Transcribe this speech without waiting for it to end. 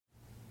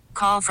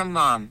Call from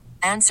mom.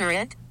 Answer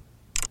it.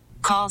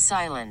 Call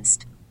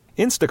silenced.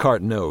 Instacart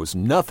knows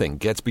nothing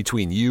gets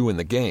between you and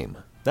the game.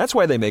 That's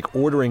why they make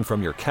ordering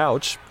from your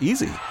couch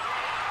easy.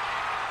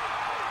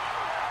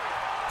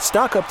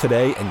 Stock up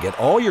today and get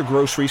all your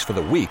groceries for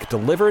the week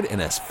delivered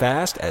in as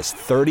fast as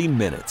 30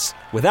 minutes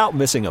without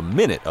missing a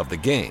minute of the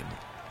game.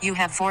 You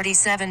have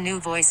 47 new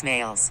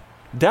voicemails.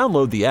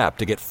 Download the app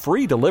to get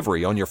free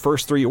delivery on your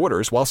first 3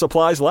 orders while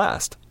supplies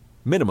last.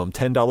 Minimum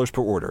 $10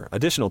 per order.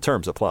 Additional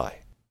terms apply.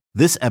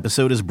 This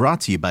episode is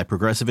brought to you by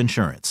Progressive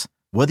Insurance.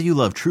 Whether you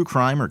love true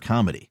crime or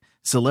comedy,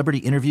 celebrity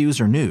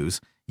interviews or news,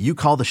 you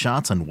call the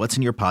shots on what's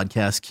in your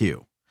podcast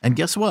queue. And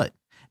guess what?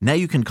 Now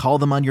you can call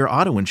them on your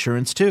auto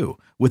insurance too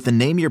with the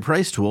Name Your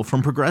Price tool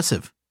from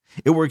Progressive.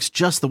 It works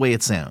just the way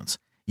it sounds.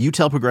 You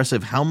tell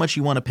Progressive how much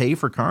you want to pay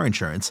for car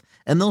insurance,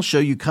 and they'll show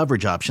you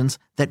coverage options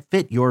that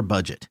fit your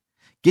budget.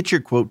 Get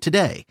your quote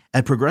today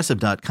at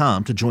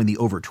Progressive.com to join the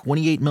over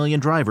 28 million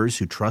drivers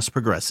who trust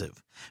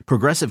Progressive.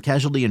 Progressive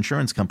Casualty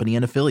Insurance Company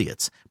and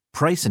Affiliates.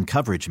 Price and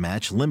coverage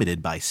match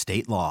limited by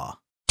state law.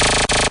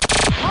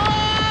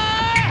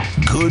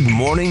 Good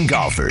morning,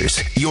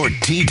 golfers. Your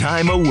tee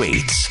time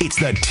awaits. It's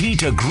the Tee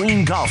to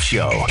Green Golf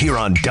Show here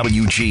on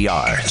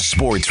WGR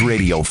Sports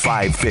Radio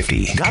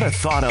 550. Got a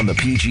thought on the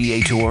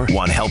PGA Tour?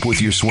 Want help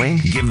with your swing?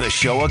 Give the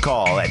show a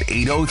call at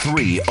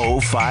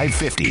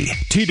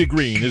 803-0550. Tee to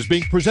Green is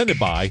being presented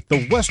by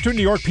the Western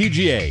New York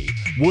PGA.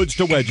 Woods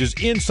to wedges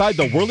inside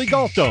the Whirly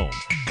Golf Dome.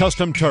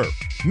 Custom Turf,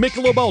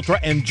 Michelob Ultra,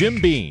 and Jim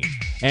Beam.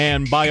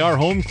 And by our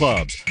home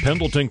clubs,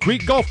 Pendleton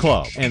Creek Golf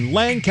Club and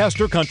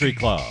Lancaster Country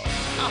Club.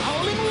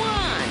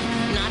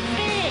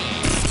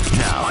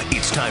 Now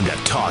it's time to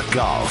talk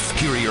golf.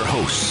 Here are your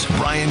hosts,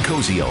 Brian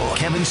Koziol,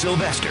 Kevin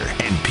Sylvester,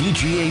 and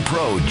PGA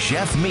Pro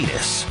Jeff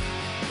Metis.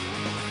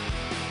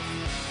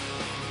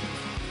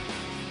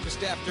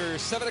 Just after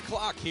 7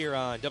 o'clock here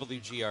on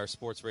WGR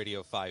Sports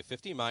Radio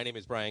 550. My name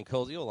is Brian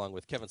Koziol, along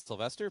with Kevin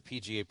Sylvester,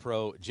 PGA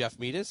Pro Jeff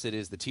Metis. It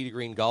is the Tee to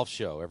Green Golf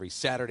Show every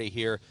Saturday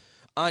here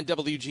on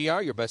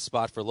WGR, your best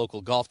spot for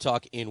local golf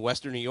talk in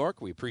Western New York.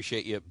 We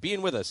appreciate you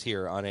being with us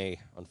here on a,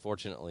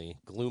 unfortunately,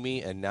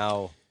 gloomy and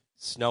now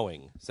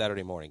snowing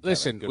Saturday morning. Kevin,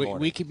 listen, good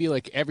morning. we can be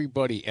like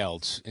everybody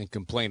else and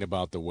complain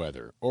about the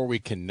weather, or we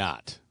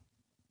cannot.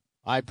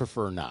 I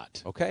prefer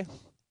not. Okay.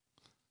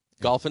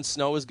 Golf and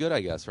snow is good,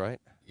 I guess, right?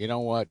 You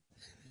know what?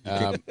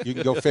 You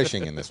can go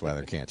fishing in this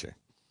weather, can't you?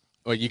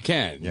 Well, you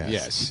can.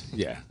 Yes.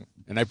 Yeah.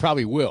 And I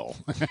probably will.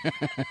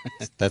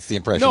 That's the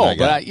impression I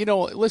got.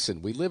 But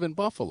listen, we live in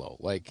Buffalo.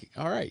 Like,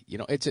 all right,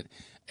 it's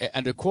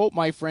and to quote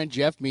my friend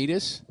Jeff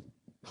Metis,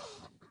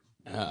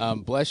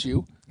 bless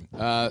you,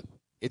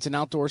 it's an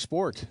outdoor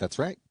sport. That's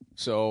right.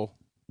 So,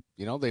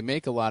 they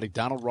make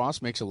Donald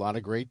Ross makes a lot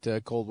of great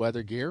cold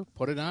weather gear.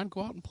 Put it on,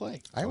 go out and play.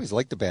 I always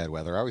liked the bad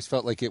weather. I always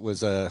felt like it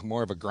was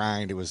more of a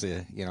grind. It was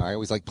I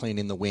always liked playing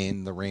in the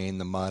wind, the rain,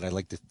 the mud. I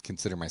like to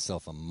consider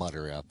myself a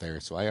mudder out there.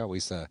 So I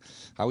always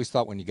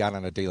thought when you got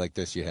on a day like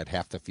this, you had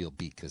half the field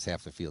beat because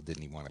half the field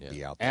didn't even want to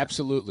be out there.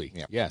 Absolutely.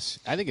 Yep. Yes.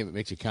 I think it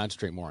makes you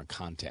concentrate more on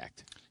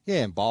contact.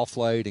 Yeah, and ball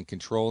flight and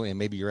control, and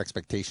maybe your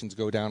expectations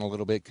go down a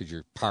little bit because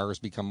your powers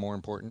become more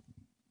important.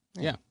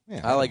 Yeah.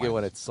 I like it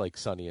when it's like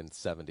sunny and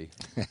 70.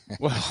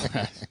 Well,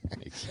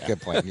 good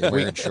point. You're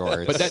wearing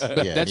shorts. But that's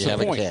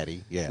the point. A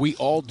caddy. Yeah. We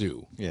all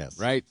do. Yes.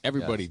 Right?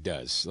 Everybody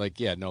does. Like,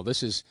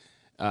 this is,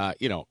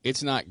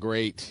 it's not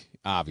great,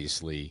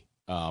 obviously.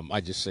 I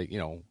just say,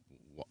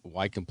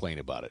 why complain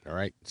about it, all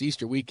right? It's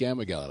Easter weekend.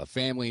 We got a lot of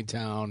family in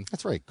town.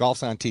 That's right.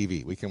 Golf's on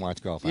TV. We can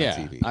watch golf on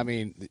TV. I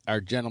mean,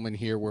 our gentlemen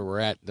here where we're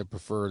at, they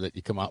prefer that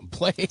you come out and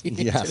play.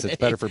 Yes, today,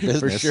 it's better for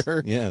business. For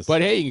sure. Yes.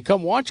 But, hey, you can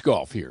come watch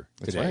golf here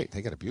That's today. right.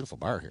 They got a beautiful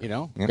bar here.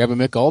 Grab a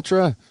Mick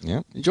Ultra.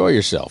 Yeah. Enjoy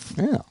yourself.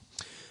 Yeah.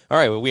 All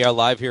right, well, we are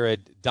live here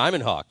at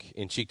Diamond Hawk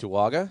in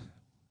Cheektowaga,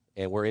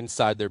 and we're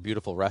inside their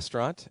beautiful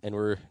restaurant. And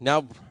we're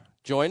now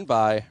joined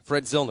by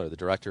Fred Zillner, the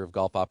Director of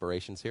Golf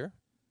Operations here.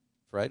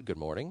 Fred, good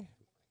morning.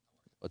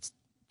 Let's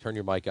turn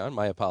your mic on.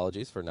 My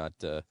apologies for not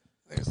There's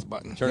the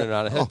button. turning it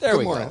on. Oh, there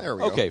we morning. go. There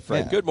we go. Okay,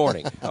 Fred, good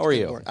morning. How are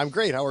you? I'm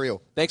great. How are you?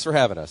 Thanks for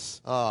having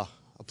us. A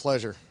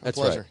pleasure. That's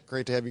pleasure. right.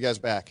 Great to have you guys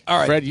back. All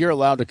right. Fred, you're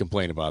allowed to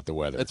complain about the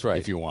weather. That's right.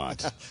 If you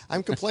want.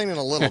 I'm complaining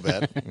a little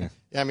bit.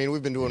 Yeah, I mean,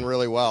 we've been doing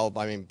really well.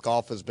 I mean,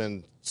 golf has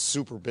been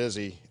super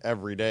busy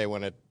every day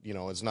when it,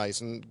 is nice.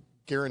 And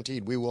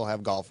guaranteed we will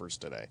have golfers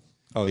today.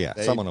 Oh, yeah.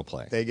 Someone will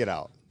play. They get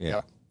out.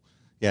 Yeah.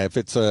 Yeah, if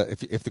it's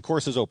if the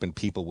course is open,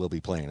 people will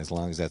be playing as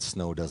long as that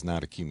snow does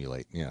not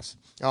accumulate. Yes.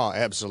 Oh,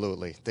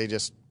 absolutely. They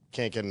just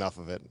can't get enough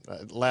of it.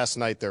 Last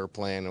night they were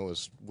playing. It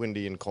was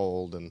windy and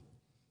cold, and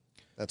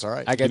that's all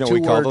right. I got what two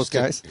we call words those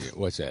guys?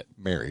 What's that?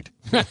 Married.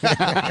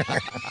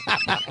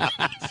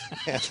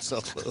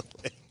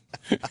 Absolutely.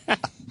 I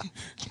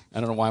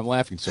don't know why I'm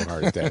laughing so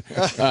hard at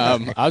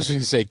that. I was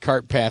going to say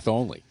cart path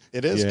only.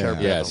 It is cart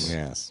path Yes.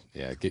 only. Yes.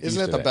 Yeah. Get Isn't used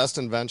it to the that. best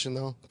invention,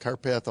 though?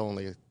 Cart path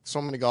only. So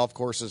many golf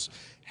courses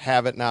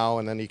have it now,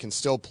 and then you can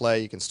still play.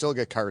 You can still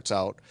get carts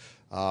out.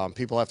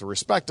 People have to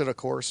respect it, of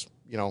course.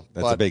 That's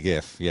a big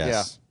if, yes.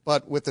 Yeah,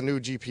 but with the new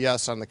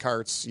GPS on the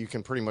carts, you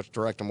can pretty much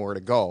direct them where to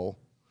go.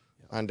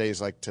 on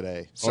days like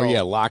today. So,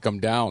 lock them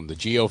down. The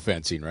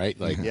geofencing, right?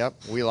 Like, yep,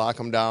 we lock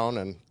them down,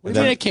 and then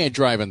they can't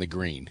drive on the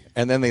green.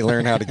 And then they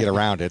learn how to get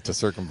around it to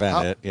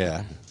circumvent it.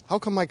 Yeah. How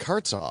come my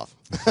cart's off?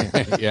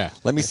 Yeah.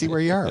 Let me see where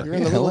you are. You're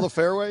in the middle of the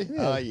fairway?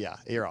 Yeah,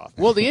 you're off.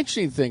 Well, the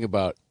interesting thing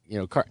about,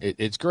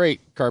 it's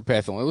great cart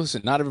path.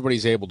 Listen, not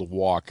everybody's able to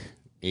walk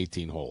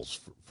 18 holes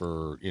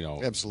for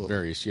Absolutely.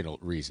 various,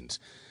 reasons.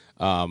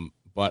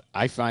 But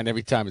I find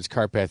every time it's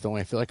cart path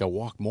only, I feel like I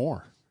walk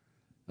more,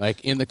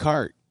 like in the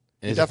cart,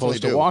 as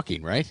opposed to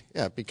walking, right?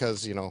 Yeah,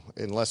 because,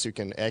 unless you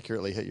can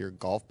accurately hit your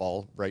golf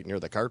ball right near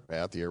the cart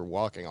path, you're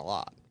walking a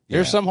lot.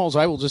 There's some holes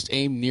I will just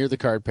aim near the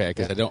cart path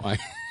because I don't,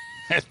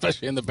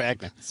 especially in the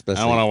back. I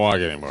don't want to walk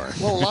anymore.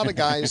 Well, a lot of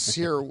guys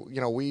here,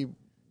 we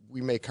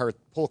make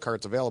pull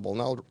carts available.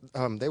 Now,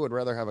 they would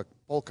rather have a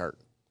pull cart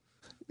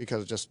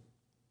because just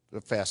a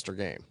faster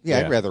game. Yeah,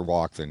 I'd rather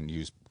walk than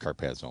use cart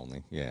paths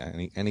only. Yeah,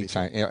 any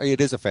time. It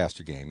is a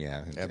faster game,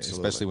 yeah. Absolutely.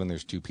 Especially when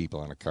there's two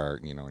people on a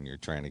cart, and you're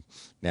trying to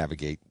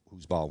navigate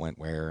whose ball went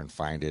where and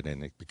find it,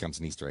 and it becomes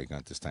an Easter egg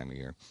hunt this time of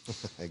year.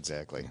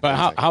 Exactly.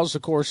 But how's the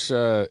course?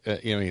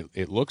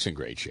 It looks in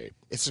great shape.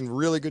 It's in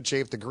really good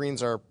shape. The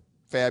greens are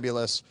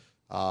fabulous.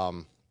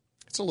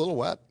 It's a little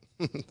wet.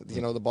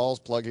 The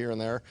balls plug here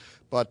and there.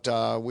 But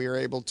we are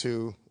able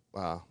to,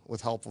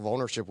 with help of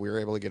ownership, we were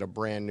able to get a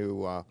brand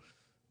new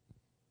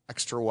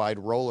extra wide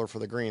roller for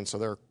the green, so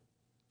they're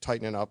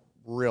tightening up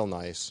real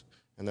nice,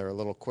 and they're a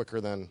little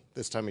quicker than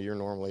this time of year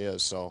normally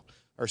is. So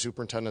our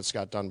superintendent,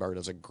 Scott Dunbar,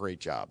 does a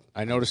great job.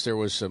 I noticed there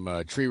was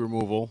some tree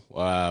removal,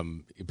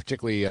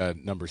 particularly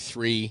number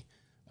 3,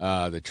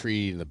 the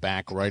tree in the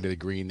back right of the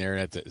green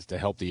there to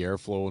help the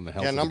airflow and the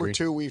health of the number green.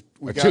 2,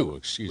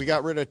 we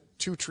got rid of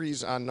 2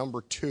 trees on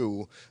number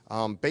 2.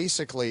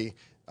 Basically,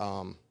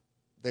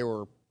 they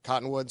were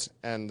cottonwoods,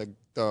 and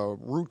the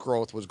root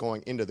growth was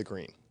going into the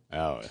green.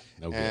 Oh,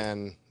 no good.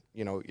 And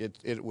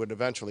it would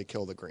eventually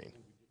kill the green.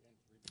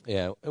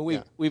 Yeah, and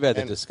we've had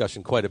the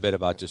discussion quite a bit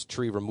about just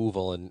tree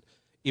removal, and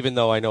even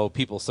though I know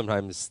people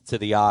sometimes to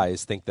the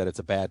eyes think that it's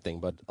a bad thing,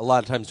 but a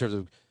lot of times in terms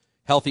of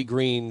healthy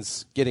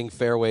greens, getting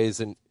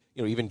fairways, and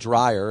even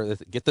drier,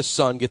 get the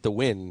sun, get the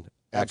wind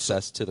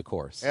access to the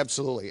course.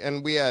 Absolutely,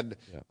 and we had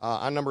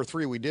on number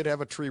 3, we did have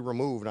a tree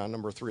removed on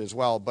number 3 as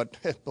well, but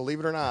believe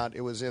it or not,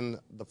 it was in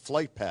the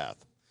flight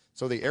path,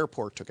 so the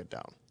airport took it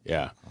down.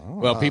 Yeah.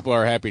 Well, people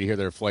are happy to hear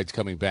their flights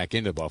coming back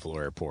into Buffalo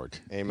Airport.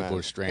 Amen. People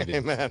are stranded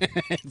Amen.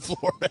 in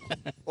Florida.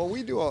 Well,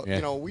 we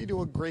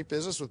do a great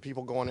business with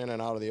people going in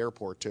and out of the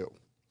airport too,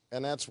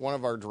 and that's one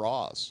of our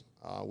draws.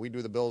 We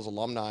do the Bills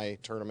alumni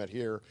tournament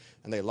here,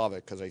 and they love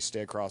it because they stay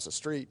across the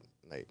street,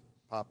 and they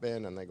pop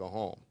in, and they go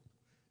home,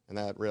 and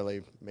that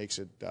really makes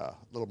it a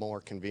little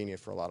more convenient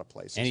for a lot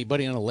going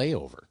Anybody on a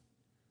layover?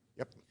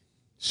 Yep.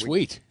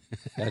 Sweet.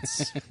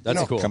 That's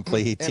cool. Come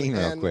play 18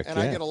 real quick. And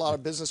I get a lot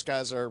of business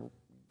guys that are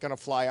going to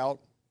fly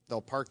out.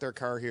 They'll park their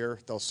car here.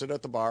 They'll sit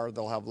at the bar.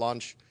 They'll have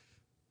lunch,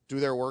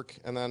 do their work,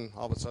 and then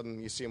all of a sudden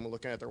you see them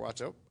looking at their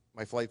watch. Oh,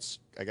 my flight's.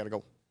 I got to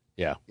go.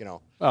 Yeah.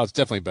 Well, it's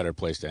definitely a better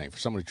place to hang for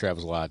someone who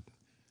travels a lot.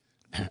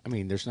 I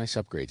mean, there's nice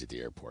upgrades at the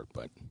airport,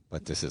 but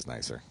this is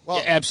nicer. Well,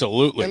 yeah,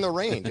 absolutely. And the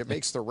range, it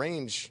makes the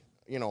range,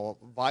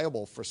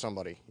 viable for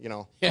somebody.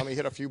 Let me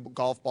hit a few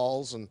golf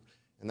balls and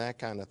that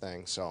kind of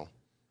thing. So,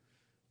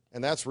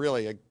 and that's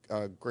really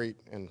a great.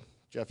 And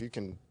Jeff, you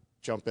can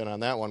jump in on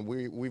that one.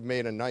 We've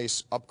made a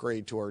nice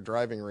upgrade to our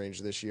driving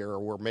range this year, or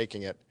we're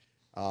making it.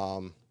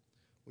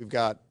 We've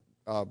got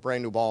a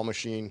brand new ball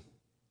machine,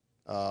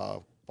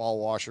 ball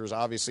washers.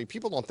 Obviously,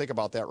 people don't think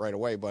about that right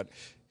away, but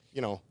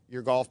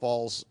your golf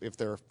balls, if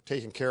they're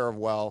taken care of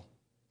well,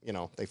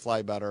 they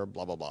fly better.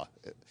 Blah blah blah.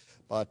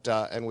 But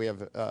and we have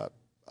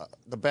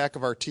the back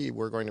of our tee.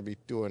 We're going to be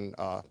doing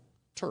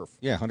turf.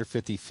 Yeah,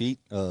 150 feet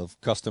of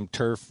custom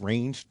turf,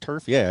 range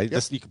turf. Yeah,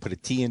 you can put a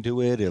tee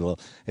into it.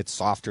 It's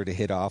softer to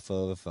hit off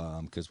of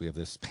because we have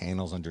this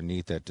panels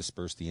underneath that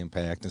disperse the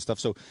impact and stuff.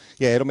 So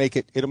yeah, it'll make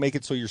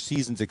it so your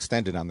season's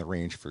extended on the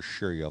range for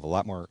sure. You have a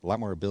lot more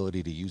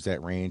ability to use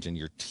that range, and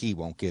your tee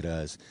won't get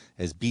as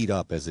beat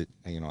up as it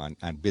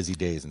on busy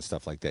days and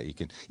stuff like that. You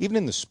can even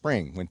in the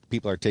spring when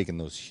people are taking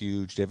those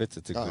huge divots.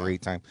 It's a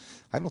great time.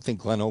 I don't think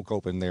Glen Oak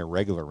opened their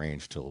regular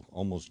range till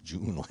almost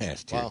June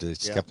last year. Wow. They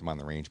just kept them on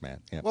the range mat.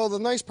 Yeah. Well, the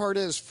nice part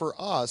is for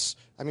us,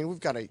 we've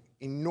got an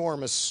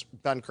enormous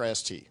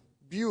bentgrass tee.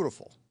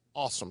 Beautiful.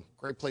 Awesome.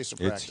 Great place to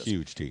practice. It's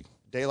huge tee.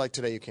 Day like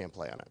today, you can't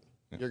play on it.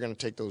 Yeah. You're going to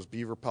take those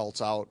beaver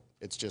pelts out.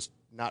 It's just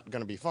not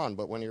going to be fun.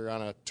 But when you're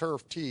on a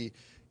turf tee,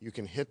 you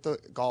can hit the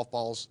golf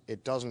balls.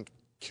 It doesn't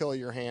kill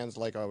your hands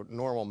like a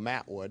normal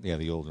mat would. Yeah,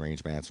 the old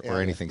range mats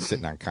or anything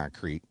sitting on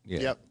concrete. Yeah.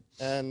 Yep.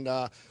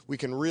 And we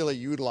can really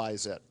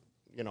utilize it.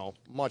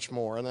 Much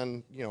more. And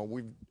then,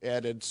 we've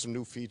added some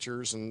new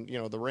features and,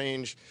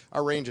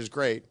 our range is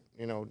great,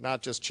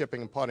 not just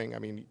chipping and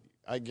putting.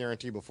 I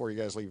guarantee before you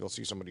guys leave, you'll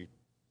see somebody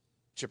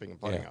chipping and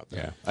putting out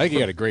there. Yeah. I think you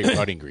got a great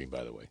putting green,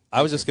 by the way.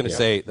 I was just going to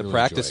say the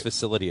practice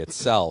facility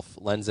itself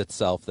lends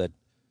itself that,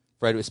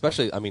 Fred,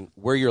 especially,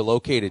 where you're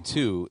located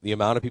too, the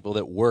amount of people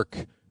that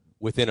work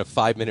within a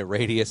 5-minute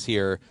radius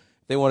here,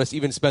 they want to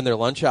even spend their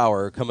lunch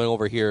hour coming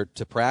over here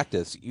to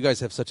practice. You guys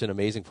have such an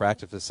amazing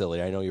practice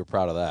facility. I know you're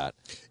proud of that.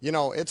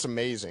 It's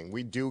amazing.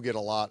 We do get a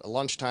lot. At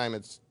lunchtime,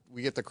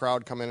 we get the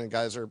crowd come in, and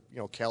guys are,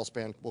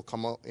 Calspan will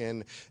come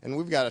in, and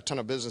we've got a ton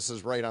of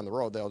businesses right on the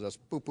road. They'll just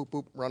boop, boop,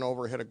 boop, run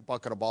over, hit a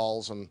bucket of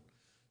balls,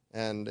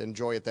 and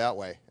enjoy it that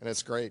way. And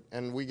it's great.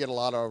 And we get a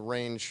lot of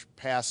range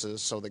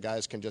passes, so the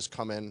guys can just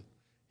come in,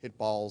 hit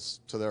balls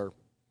to their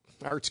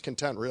heart's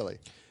content, really.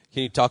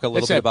 Can you talk a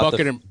little bit about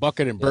that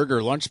bucket and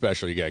burger lunch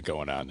special you got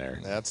going on there?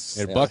 That's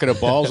a bucket of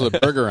balls with a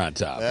burger on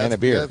top and a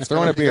beer.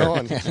 Throwing a beer.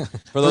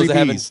 For those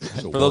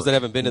that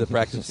haven't been to the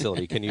practice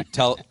facility, can you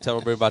tell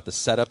everybody about the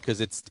setup, because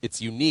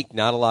it's unique.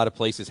 Not a lot of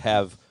places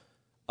have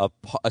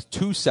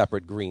two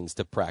separate greens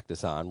to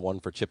practice on, one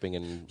for chipping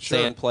and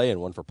sand play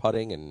and one for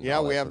putting. And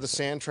we have the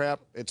sand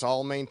trap. It's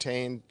all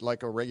maintained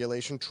like a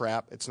regulation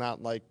trap. It's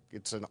not like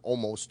it's an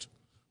almost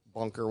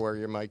bunker where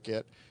you might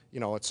get,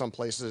 at some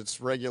places it's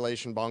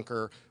regulation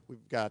bunker.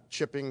 We've got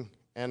chipping,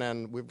 and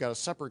then we've got a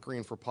separate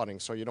green for putting,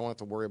 so you don't have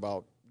to worry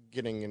about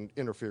getting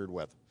interfered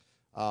with.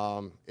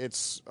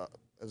 It's,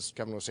 as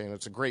Kevin was saying,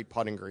 it's a great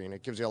putting green.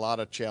 It gives you a lot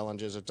of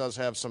challenges. It does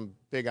have some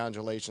big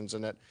undulations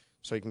in it,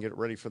 so you can get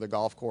ready for the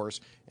golf course.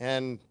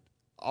 And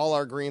all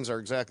our greens are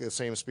exactly the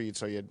same speed,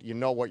 so you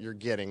know what you're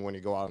getting when you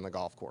go out on the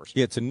golf course.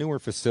 Yeah, it's a newer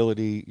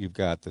facility. You've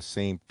got the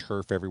same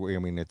turf everywhere. I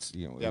mean, it's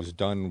it was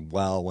done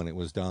well when it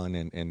was done,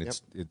 and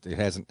it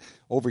hasn't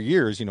over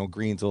years.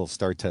 Greens will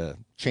start to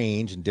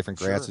change and different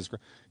grasses. Sure.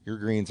 Your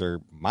greens are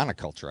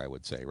monoculture, I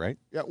would say, right?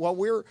 Yeah.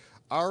 Well,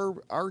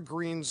 our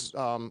greens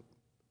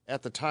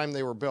at the time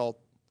they were built,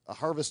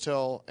 Harvest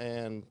Hill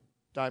and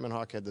Diamond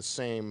Hawk had the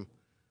same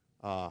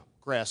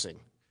grassing.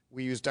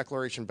 We used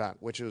Declaration Bent,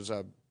 which is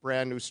a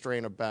brand new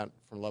strain of bent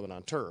from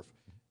Lebanon turf.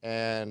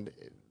 And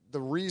the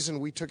reason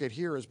we took it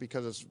here is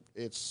because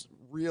it's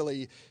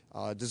really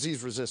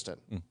disease resistant.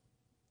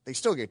 They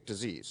still get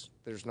disease.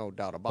 There's no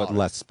doubt about it. But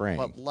less spraying.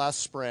 But less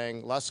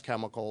spraying, less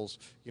chemicals,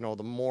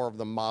 the more of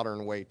the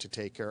modern way to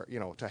take care,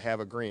 to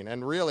have a green.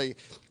 And really,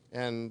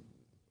 and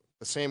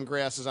the same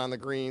grasses on the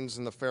greens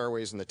and the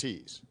fairways and the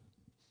tees.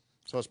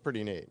 So it's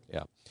pretty neat.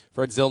 Yeah.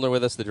 Fred Zillner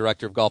with us, the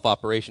Director of Golf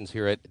Operations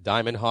here at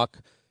Diamond Hawk,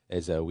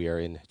 as we are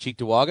in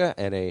Cheektowaga,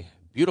 and a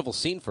beautiful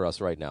scene for us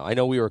right now. I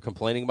know we were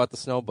complaining about the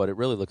snow, but it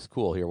really looks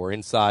cool here. We're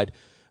inside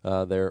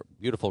their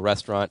beautiful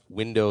restaurant,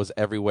 windows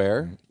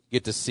everywhere.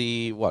 Get to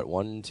see,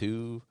 1,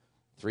 2,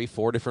 3,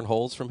 4 different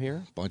holes from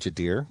here. Bunch of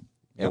deer.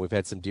 And we've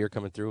had some deer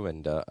coming through,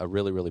 and a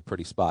really, really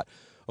pretty spot.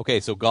 Okay,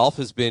 so golf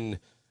has been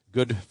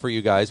good for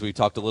you guys. We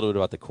talked a little bit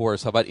about the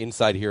course. How about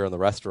inside here in the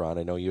restaurant?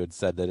 I know you had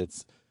said that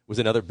it was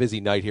another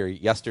busy night here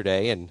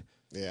yesterday, and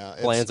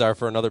plans are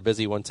for another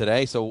busy one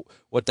today. So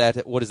what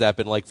has that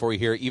been like for you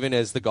here, even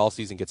as the golf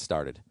season gets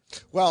started?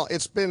 Well,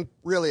 it's been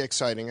really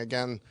exciting.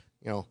 Again,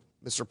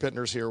 Mr.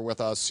 Pittner's here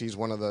with us. He's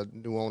one of the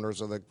new owners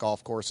of the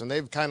golf course, and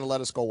they've kind of let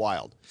us go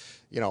wild.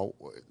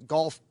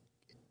 Golf,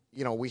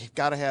 we've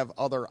got to have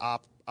other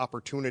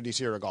opportunities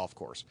here at a golf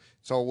course.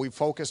 So we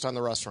focused on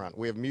the restaurant.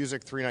 We have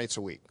music 3 nights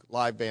a week,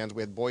 live bands.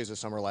 We had Boys of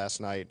Summer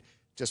last night,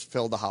 just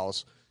filled the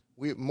house.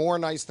 More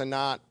nights than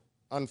not,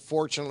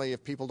 unfortunately,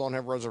 if people don't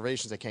have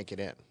reservations, they can't get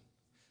in.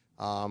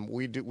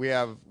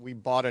 We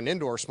bought an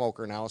indoor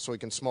smoker now, so we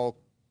can smoke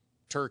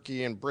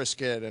turkey and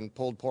brisket and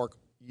pulled pork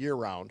year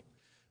round.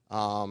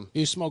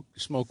 You smoke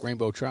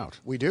rainbow trout.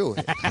 We do.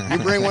 You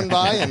bring one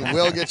by, and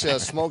we'll get you a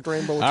smoked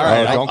rainbow trout.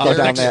 All right, don't go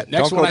down that.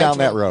 Don't go down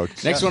that road.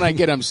 Next one I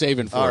get, I'm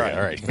saving for you.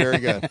 All right, very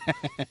good.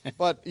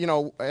 But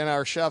and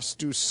our chefs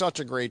do such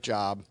a great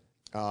job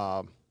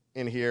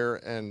in here,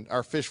 and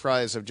our fish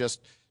fries have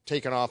just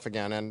taken off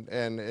again.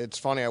 And it's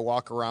funny. I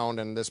walk around,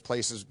 and this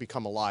place has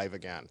become alive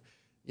again.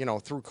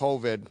 Through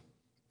COVID,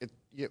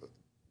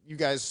 you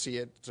guys see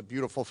it. It's a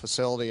beautiful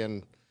facility,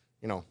 and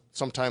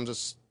sometimes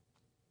it's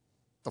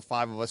the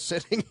 5 of us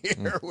sitting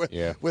here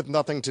with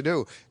nothing to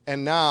do.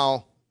 And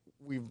now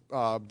we've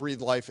breathed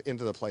life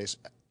into the place.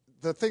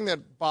 The thing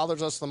that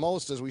bothers us the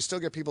most is we still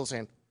get people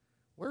saying,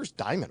 "Where's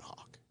Diamond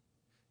Hawk?"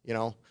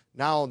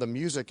 Now the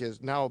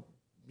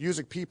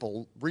music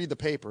people read the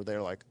paper.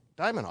 They're like,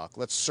 "Diamond Hawk,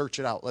 let's search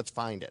it out. Let's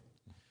find it.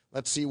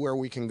 Let's see where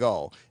we can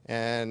go."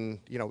 And,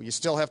 you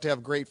still have to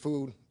have great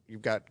food.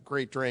 You've got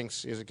great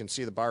drinks. As you can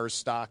see, the bar is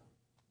stocked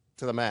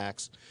to the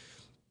max.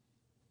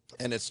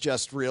 And it's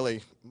just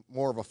really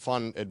more of a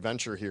fun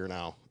adventure here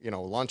now.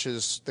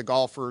 Lunches, the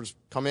golfers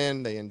come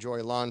in, they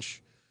enjoy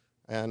lunch,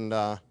 and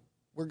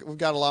we've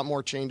got a lot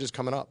more changes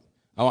coming up.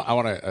 I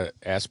want to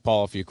ask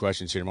Paul a few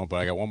questions here in a moment, but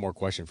I got one more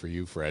question for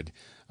you, Fred.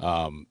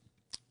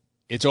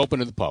 It's open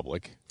to the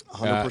public.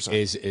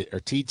 100%. Are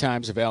tee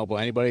times available?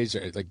 Anybody's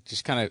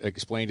just kind of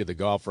explain to the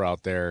golfer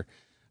out there,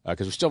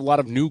 because there's still a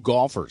lot of new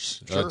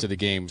golfers to the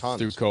game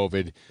through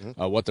COVID,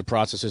 what the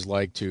process is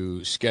like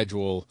to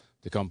schedule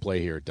to come play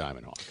here at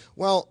Diamond Hawk.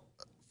 Well,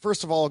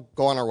 first of all,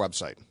 go on our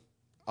website.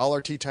 All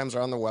our tee times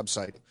are on the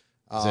website.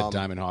 Is that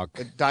Diamond Hawk?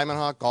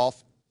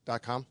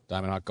 DiamondHawkGolf.com.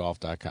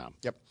 DiamondHawkGolf.com.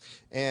 Yep.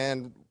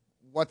 And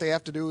what they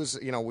have to do is,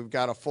 we've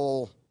got a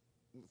full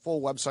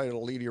website.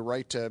 It'll lead you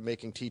right to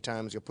making tee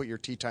times. You'll put your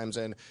tee times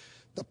in.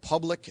 The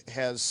public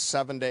has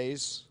 7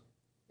 days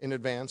in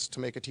advance to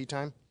make a tee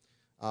time.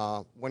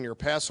 When you're a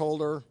pass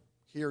holder,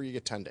 here you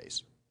get 10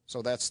 days.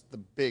 So that's the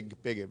big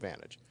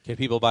advantage. Can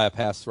people buy a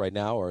pass right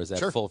now, or is that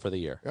Sure. full for the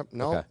year? Yep.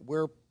 No, Okay.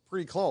 we're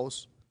pretty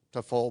close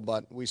to full,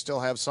 but we still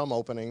have some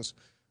openings.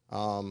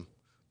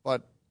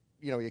 But,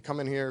 you come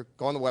in here,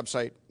 go on the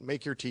website,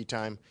 make your tee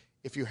time.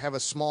 If you have a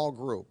small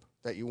group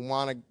that you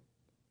want to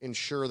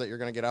ensure that you're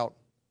going to get out,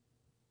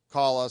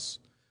 call us.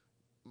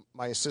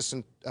 My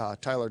assistant,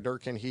 Tyler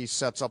Durkin, he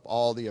sets up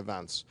all the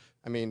events.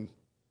 I mean,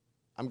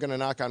 I'm going to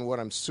knock on wood.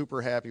 I'm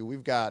super happy.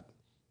 We've got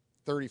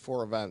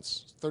 34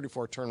 events,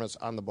 34 tournaments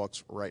on the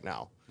books right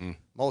now.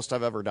 Most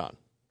I've ever done.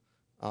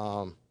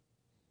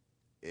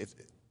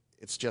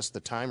 It's just the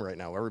time right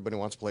now. Everybody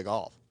wants to play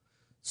golf.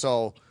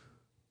 So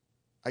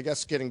I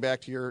guess getting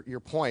back to your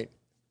point,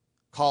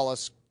 call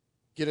us,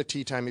 get a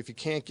tee time. If you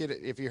can't get it,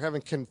 if you're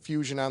having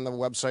confusion on the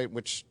website,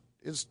 which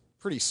is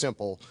pretty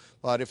simple,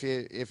 but if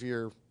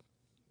you're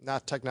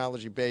not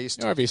technology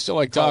based, Or if you still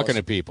like talking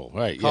to people,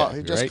 right?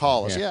 Just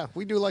call us. Yeah,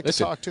 we do like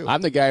Listen, to talk too.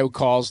 I'm the guy who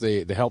calls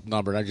the help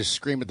number, and I just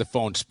scream at the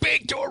phone,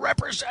 "Speak to a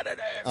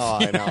representative." Oh,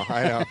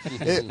 I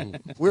know.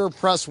 We're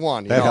press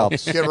one. That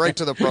helps. Get right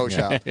to the pro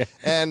shop.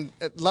 And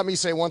let me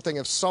say one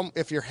thing: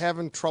 if you're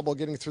having trouble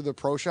getting through the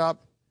pro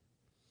shop,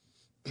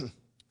 it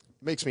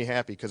makes me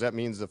happy because that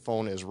means the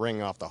phone is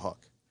ringing off the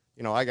hook.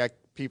 I got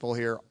people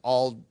here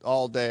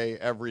all day,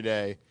 every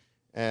day,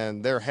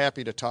 and they're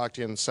happy to talk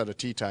to you and set a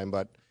tee time.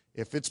 But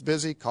if it's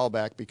busy, call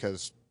back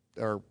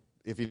or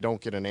if you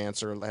don't get an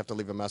answer, have to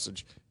leave a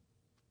message.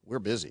 We're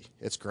busy.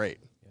 It's great.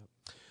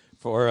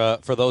 For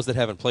those that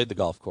haven't played the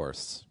golf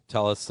course,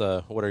 tell us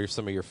what are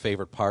some of your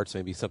favorite parts,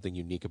 maybe something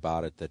unique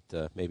about it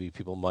that maybe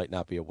people might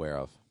not be aware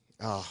of.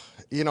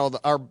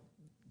 Our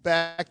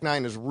back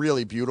nine is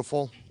really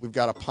beautiful. We've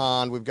got a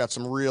pond. We've got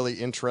some really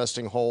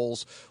interesting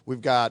holes.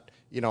 We've got,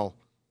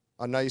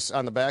 a nice,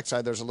 on the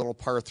backside, there's a little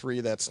par 3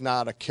 that's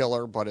not a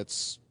killer, but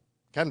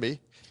can be.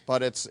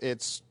 But it's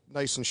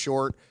nice and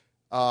short.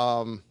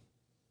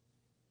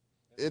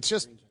 It's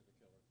just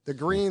the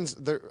greens.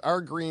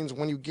 Our greens,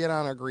 when you get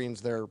on our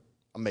greens, they're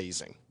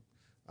amazing.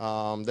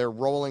 They're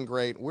rolling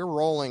great. We're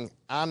rolling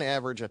on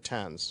average at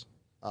 10s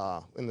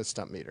in the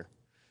stump meter.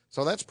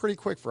 So that's pretty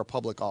quick for a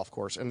public golf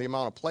course and the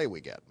amount of play we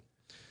get.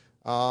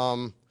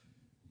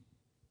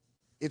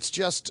 It's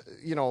just,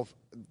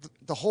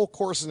 the whole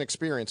course is an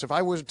experience. If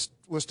I was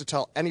to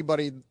tell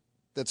anybody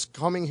that's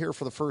coming here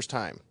for the first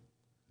time,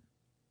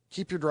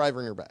 keep your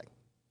driver in your bag.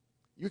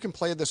 You can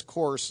play this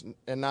course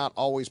and not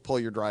always pull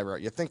your driver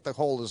out. You think the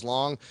hole is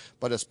long,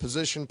 but it's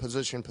position,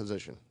 position,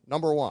 position.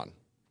 Number one,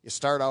 you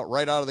start out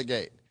right out of the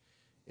gate.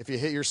 If you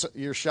hit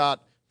your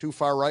shot too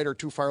far right or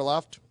too far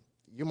left,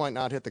 you might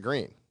not hit the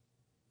green.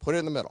 Put it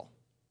in the middle.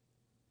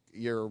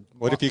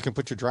 What if you can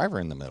put your driver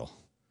in the middle?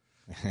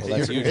 Well,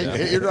 that's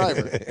hit your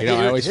driver.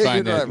 I always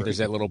find that there's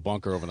that little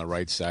bunker over on the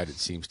right side. It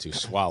seems to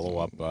swallow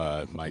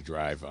up my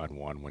drive on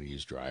one when you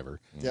use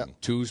driver. Yeah.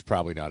 2's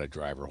probably not a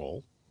driver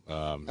hole.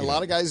 A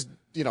lot of guys,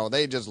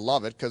 they just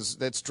love it because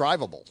it's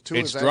drivable. 2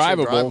 It's is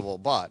actually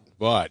drivable,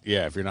 but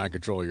yeah, if you're not in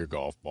control of your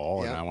golf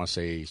ball, and I want to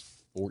say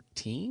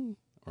 14,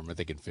 or am I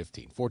thinking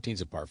 15?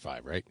 14's a par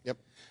 5, right? Yep.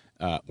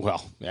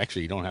 Well,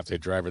 actually, you don't have to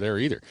hit driver there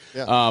either.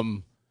 Yeah.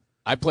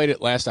 I played it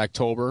last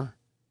October,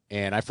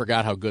 and I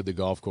forgot how good the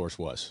golf course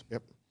was.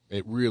 Yep.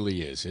 It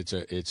really is. It's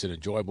an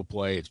enjoyable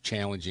play. It's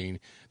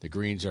challenging. The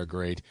greens are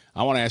great.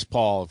 I want to ask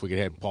Paul if we could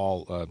have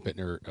Paul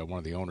Bittner, one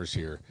of the owners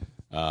here,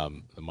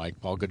 the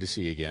mic. Paul, good to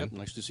see you again.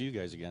 Nice to see you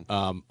guys again.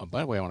 By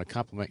the way, I want to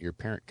compliment your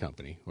parent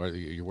company. What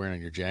you're wearing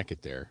on your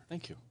jacket there.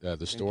 Thank you.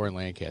 The store in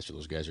Lancaster.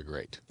 Those guys are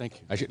great. Thank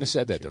you. I shouldn't have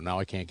said that though. Now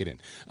I can't get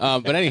in.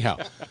 But anyhow,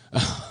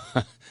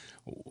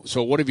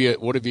 so what have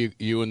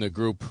you and the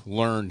group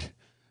learned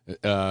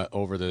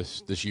over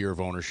this year of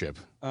ownership?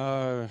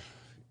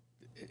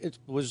 It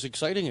was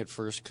exciting at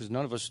first because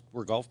none of us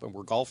were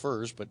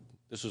golfers, but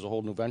this is a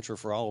whole new venture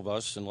for all of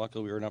us. And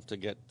luckily, we were enough to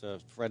get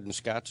Fred and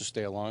Scott to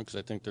stay along because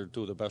I think they're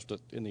two of the best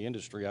in the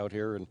industry out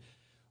here, and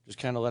just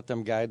kind of let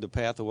them guide the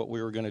path of what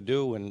we were going to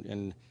do.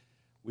 And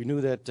we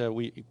knew that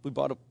we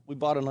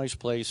bought a nice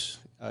place.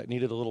 It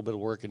needed a little bit of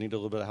work. It needed a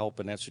little bit of help,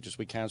 and that's just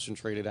we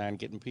concentrated on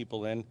getting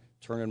people in,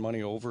 turning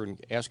money over,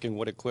 and asking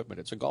what equipment.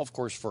 It's a golf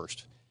course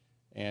first,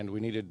 and we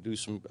needed to do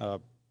some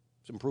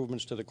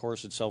improvements to the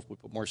course itself. We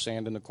put more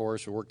sand in the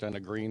course. We worked on the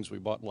greens. We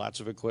bought lots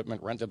of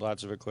equipment, rented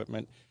lots of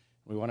equipment.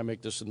 We want to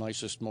make this the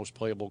nicest, most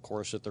playable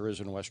course that there is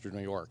in Western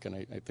New York, and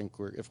I think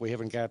if we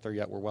haven't got there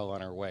yet, we're well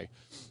on our way.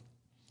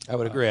 I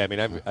would agree. I mean,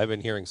 I've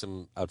been hearing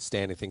some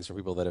outstanding things from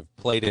people that have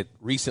played it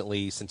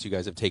recently since you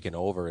guys have taken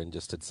over, and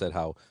just had said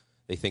how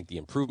they think the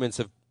improvements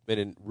have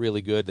been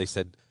really good. They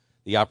said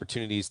the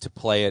opportunities to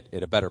play it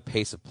at a better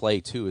pace of play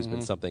too has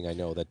been something I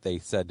know that they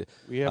said.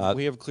 We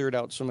have cleared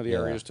out some of the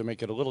areas to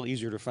make it a little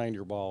easier to find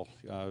your ball.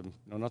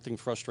 Nothing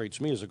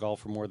frustrates me as a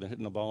golfer more than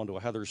hitting the ball into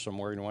a heather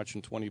somewhere and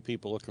watching 20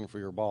 people looking for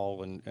your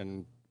ball,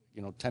 and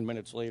 10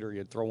 minutes later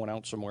you'd throw one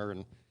out somewhere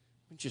and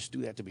just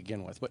do that to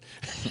begin with. But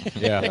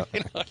yeah,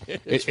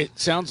 it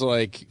sounds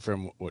like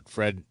from what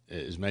Fred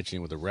is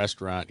mentioning with the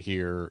restaurant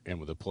here and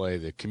with the play,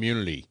 the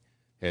community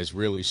has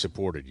really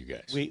supported you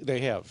guys.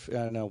 They have.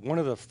 And one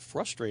of the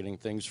frustrating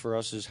things for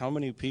us is how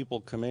many people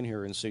come in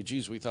here and say,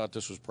 geez, we thought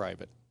this was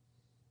private.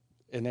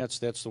 And that's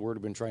the word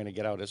we've been trying to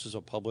get out. This is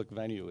a public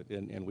venue,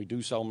 and we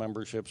do sell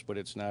memberships, but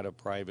it's not a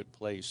private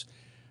place.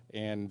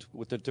 And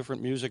with the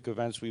different music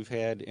events we've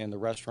had in the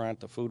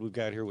restaurant, the food we've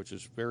got here, which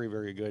is very,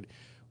 very good,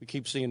 we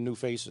keep seeing new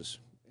faces.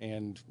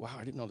 And, wow,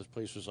 I didn't know this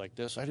place was like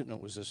this. I didn't know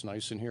it was this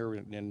nice in here.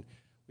 And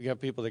we got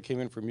people that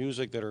came in for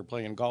music that are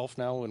playing golf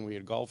now, and we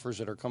had golfers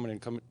that are coming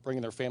and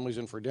bringing their families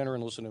in for dinner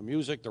and listening to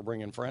music. They're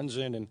bringing friends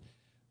in, and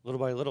little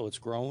by little it's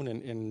grown,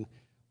 and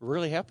we're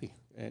really happy.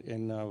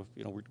 And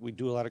you know, we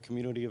do a lot of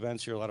community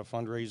events here, a lot of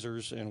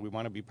fundraisers, and we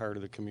want to be part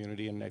of the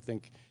community. And I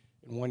think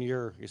in 1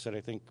 year, you said,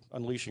 I think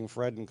unleashing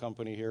Fred and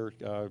company here,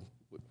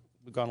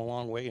 we've gone a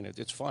long way, and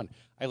it's fun.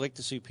 I like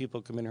to see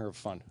people come in here and have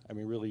fun. I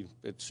mean, really,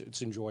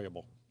 it's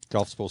enjoyable.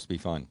 Golf's supposed to be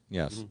fun,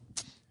 yes.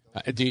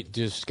 Mm-hmm.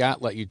 Does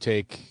Scott let you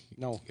take?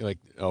 No. Like,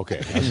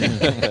 okay.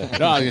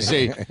 No, I was going to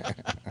say,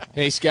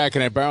 hey, Scott,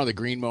 can I borrow the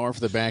green mower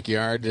for the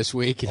backyard this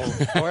week? I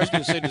was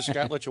going to say, does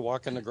Scott let you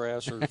walk in the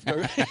grass? Or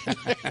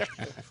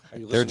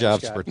Their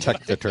job's to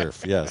protect the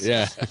turf, yes.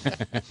 Yeah.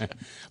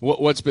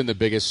 What's been the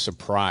biggest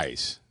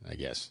surprise, I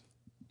guess?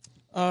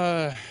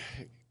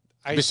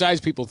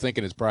 Besides people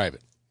thinking it's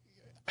private.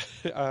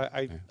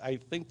 I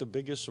think the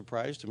biggest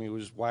surprise to me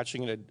was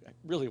watching a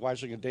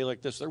day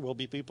like this. There will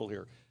be people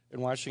here,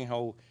 and watching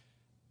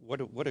what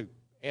a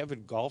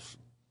avid golf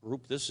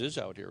group this is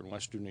out here in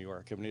Western New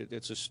York. I mean,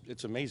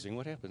 it's amazing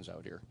what happens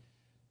out here,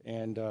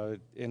 and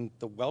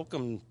the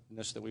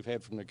welcomeness that we've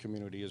had from the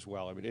community as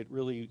well. I mean,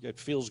 it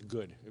feels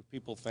good.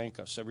 People thank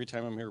us every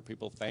time I'm here.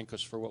 People thank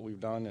us for what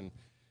we've done, and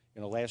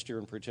you know, last year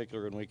in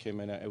particular when we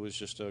came in, it was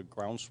just a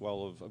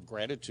groundswell of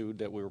gratitude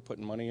that we were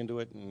putting money into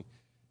it, and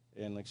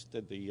like I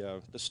said,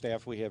 the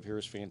staff we have here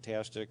is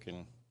fantastic,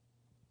 and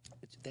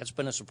that's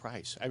been a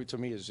surprise. I mean, to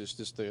me, it's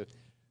just the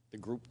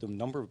group, the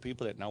number of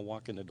people that now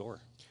walk in the door.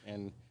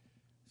 And I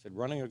said,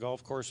 running a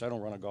golf course, I don't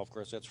run a golf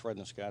course. That's Fred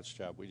and Scott's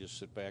job. We just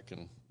sit back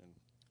and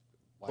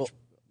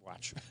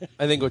watch.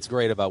 I think what's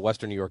great about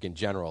Western New York in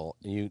general,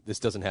 this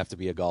doesn't have to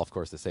be a golf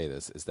course to say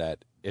this, is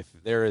that if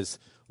there is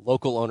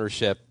local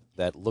ownership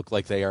that look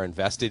like they are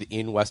invested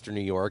in Western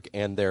New York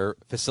and their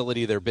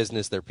facility, their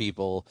business, their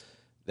people,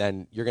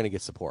 then you're going to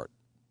get support.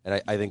 And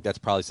I think that's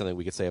probably something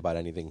we could say about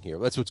anything here.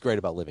 That's what's great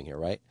about living here,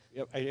 right?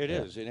 Yep, it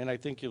is. And I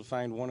think you'll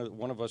find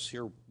one of us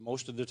here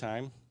most of the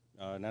time.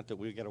 Not that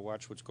we got to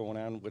watch what's going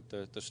on with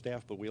the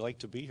staff, but we like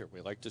to be here.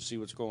 We like to see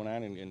what's going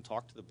on and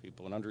talk to the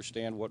people and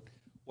understand what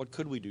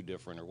could we do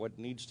different or what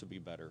needs to be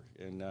better.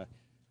 And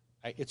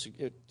it's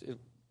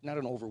not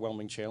an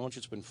overwhelming challenge.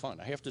 It's been fun.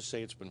 I have to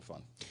say it's been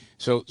fun.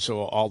 So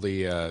all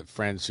the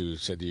friends who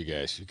said to you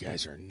guys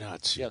are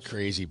nuts, you're yes.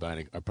 crazy,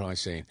 are probably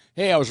saying,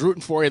 hey, I was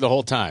rooting for you the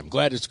whole time.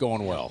 Glad it's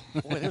going well.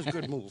 Boy, that's a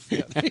good move.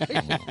 Yeah.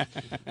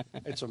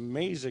 It's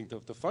amazing.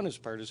 The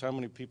funnest part is how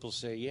many people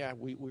say, yeah,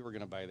 we were going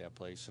to buy that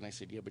place. And I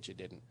said, yeah, but you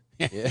didn't.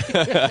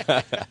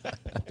 Yeah.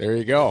 There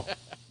you go.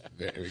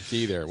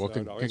 Key there. Well,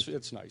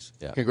 it's nice.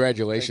 Yeah.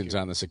 Congratulations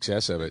on the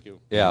success of it.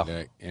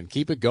 Yeah. And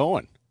keep it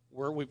going.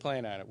 Where are we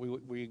playing on it?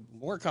 We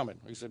more coming.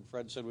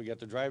 Fred said we got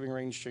the driving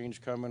range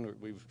change coming.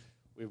 We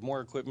have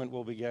more equipment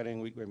we'll be getting.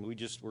 We're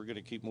going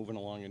to keep moving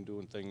along and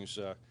doing things.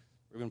 We're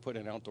going to put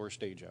an outdoor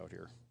stage out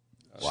here.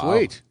 Wow.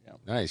 Sweet. Yeah.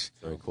 Nice.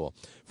 Very cool.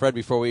 Fred,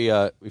 before we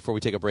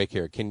take a break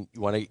here, you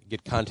want to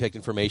get contact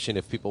information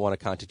if people want to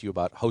contact you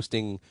about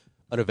hosting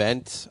an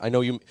event? I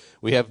know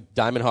we have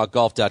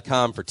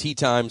diamondhawkgolf.com for tee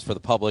times for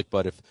the public,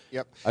 but if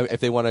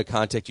they want to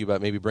contact you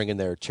about maybe bringing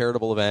their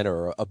charitable event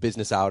or a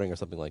business outing or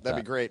something like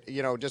that'd be great.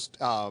 You know,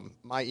 just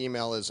my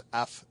email is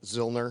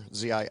fzillner,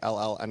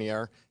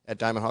 Zillner, at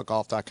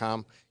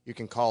diamondhawkgolf.com. You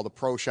can call the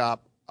pro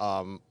shop.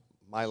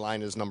 My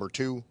line is number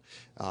 2.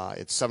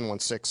 It's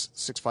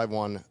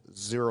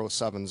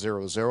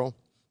 716-651-0700.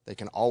 They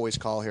can always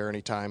call here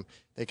anytime.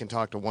 They can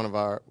talk to one of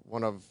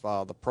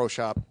the pro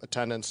shop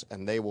attendants,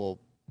 and they will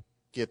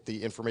get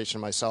the information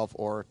myself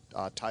or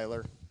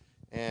Tyler.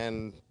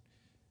 And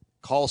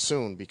call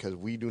soon because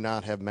we do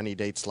not have many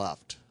dates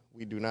left.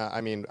 We do not.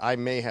 I mean, I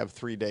may have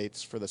 3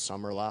 dates for the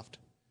summer left,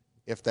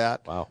 if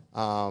that. Wow.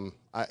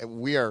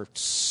 We are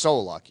so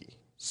lucky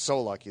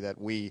that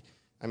we.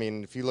 I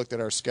mean, if you looked at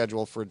our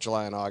schedule for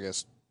July and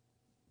August,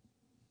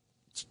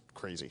 it's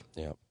crazy.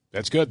 Yeah.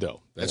 That's good,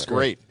 though. That's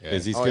great. Yeah.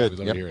 Busy's good.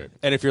 Yep. Hear it.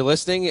 And if you're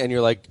listening and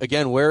you're like,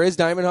 again, where is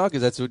Diamond Hawk?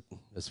 Because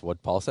that's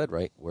what Paul said,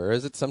 right? Where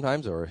is it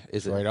sometimes, or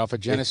is it right off of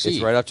Genesee?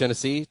 It's right off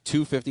Genesee,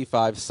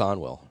 255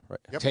 Sonwell. Right.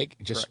 Yep.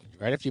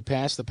 Right after you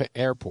pass the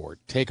airport,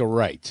 take a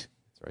right,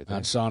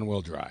 on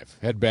Sonwell Drive.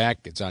 Head back,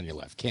 it's on your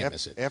left. Can't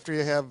miss it. After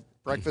you have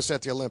breakfast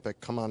at the Olympic,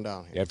 come on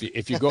down here.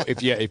 If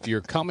you're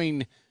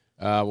coming.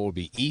 Will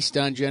be east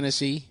on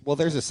Genesee. Well,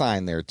 there's a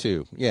sign there,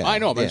 too. Yeah, I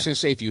know, but I was going to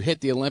say, if you hit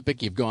the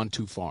Olympic, you've gone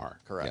too far.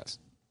 Correct. Yes.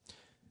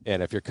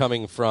 And if you're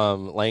coming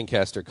from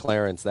Lancaster,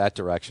 Clarence, that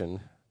direction,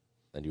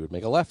 then you would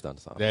make a left on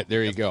Somerville.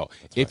 There you go.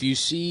 If you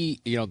see,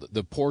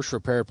 the Porsche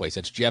repair place,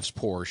 that's Jeff's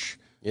Porsche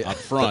up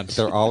front.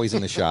 They're always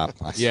in the shop.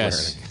 I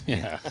yes. swear.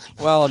 Yeah.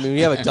 Well, I mean,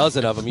 we have a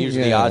dozen of them.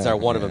 Usually the odds are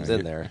one of them's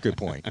in there. Good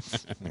point.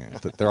 Yeah,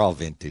 they're all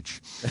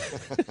vintage.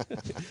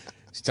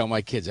 Just tell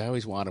my kids, I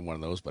always wanted one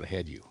of those, but I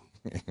had you.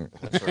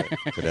 That's right.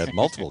 Could have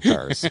multiple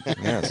cars.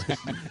 Yes.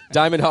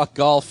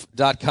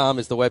 DiamondHawkGolf.com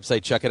is the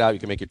website. Check it out. You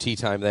can make your tee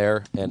time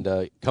there.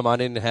 And come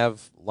on in and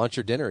have lunch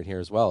or dinner in here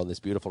as well in this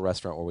beautiful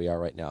restaurant where we are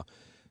right now.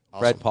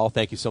 Awesome. Fred, Paul,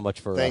 thank you so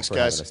much for Thanks, for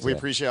guys. having us We today.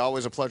 appreciate it.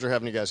 Always a pleasure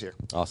having you guys here.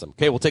 Awesome.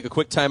 Okay, we'll take a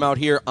quick time out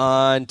here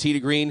on Tee to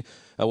Green.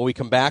 When we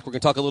come back, we're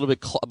going to talk a little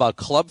bit about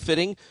club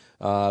fitting.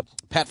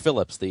 Pat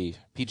Phillips, the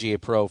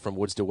PGA Pro from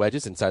Woods to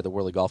Wedges inside the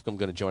Worley Golf Club,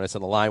 going to join us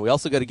on the line. We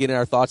also got to get in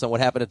our thoughts on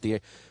what happened at the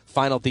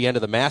final at the end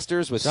of the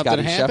Masters with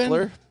Scottie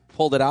Scheffler.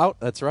 Pulled it out.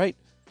 That's right.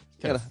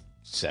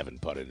 Seven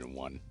putted in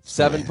one.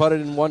 Seven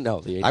putted in one? No,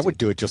 the 18. I would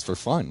do it just for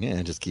fun.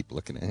 Yeah, just keep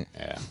looking at it.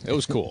 Yeah, it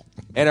was cool.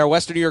 And our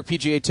Western New York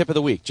PGA tip of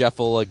the week. Jeff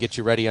will get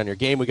you ready on your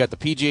game. We got the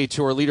PGA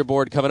Tour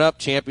leaderboard coming up,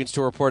 Champions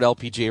Tour report,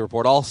 LPGA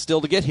report, all still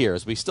to get here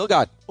as we still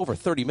got over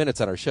 30 minutes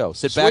on our show.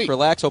 Sit back,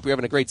 relax. Hope you're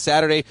having a great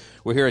Saturday.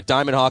 We're here at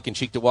Diamond Hawk in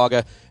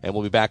Cheektowaga, and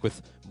we'll be back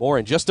with more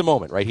in just a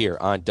moment right here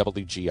on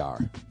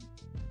WGR.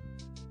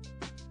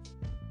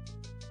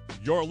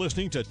 You're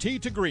listening to Tee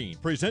to Green,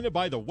 presented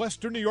by the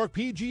Western New York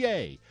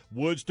PGA,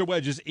 Woods to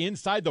Wedges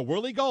inside the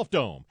Worley Golf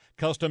Dome,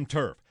 Custom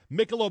Turf,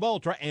 Michelob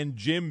Ultra, and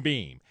Jim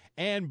Beam,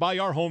 and by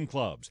our home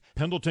clubs,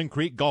 Pendleton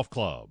Creek Golf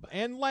Club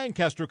and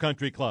Lancaster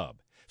Country Club.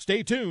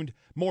 Stay tuned,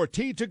 more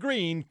Tee to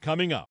Green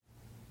coming up.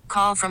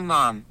 Call from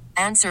mom.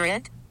 Answer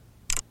it.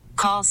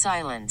 Call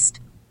silenced.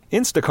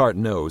 Instacart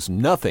knows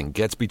nothing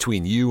gets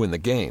between you and the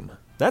game.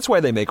 That's why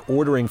they make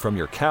ordering from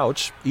your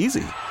couch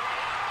easy.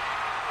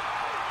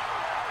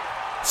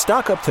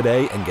 Stock up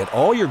today and get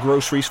all your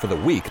groceries for the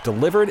week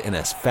delivered in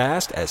as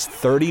fast as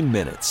 30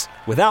 minutes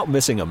without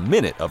missing a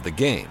minute of the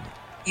game.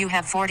 You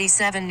have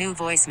 47 new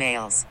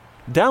voicemails.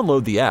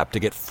 Download the app to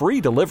get free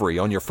delivery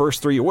on your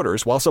first 3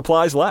 orders while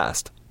supplies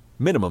last.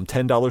 Minimum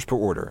 $10 per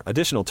order.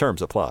 Additional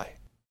terms apply.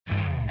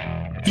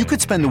 You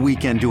could spend the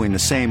weekend doing the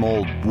same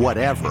old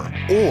whatever,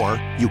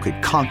 or you could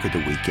conquer the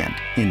weekend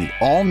in the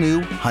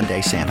all-new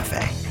Hyundai Santa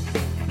Fe.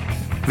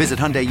 Visit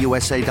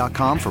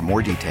HyundaiUSA.com for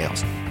more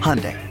details.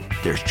 Hyundai.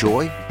 There's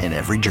joy in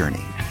every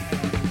journey.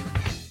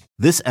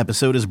 This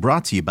episode is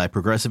brought to you by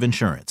Progressive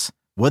Insurance.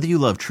 Whether you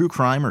love true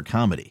crime or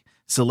comedy,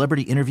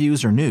 celebrity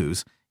interviews or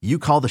news, you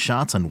call the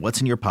shots on what's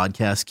in your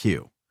podcast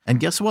queue. And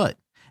guess what?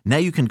 Now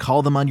you can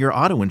call them on your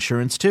auto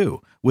insurance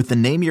too with the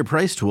Name Your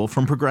Price tool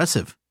from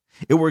Progressive.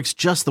 It works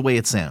just the way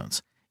it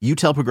sounds. You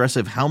tell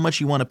Progressive how much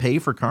you want to pay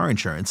for car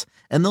insurance,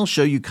 and they'll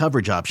show you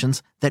coverage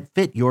options that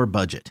fit your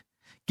budget.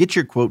 Get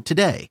your quote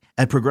today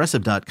at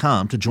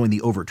Progressive.com to join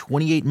the over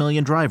 28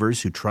 million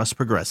drivers who trust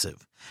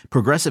Progressive.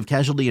 Progressive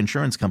Casualty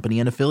Insurance Company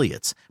and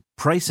Affiliates.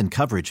 Price and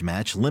coverage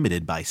match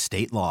limited by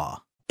state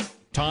law.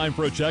 Time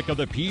for a check of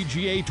the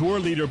PGA Tour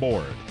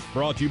leaderboard.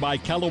 Brought to you by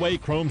Callaway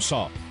Chrome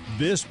Soft.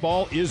 This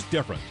ball is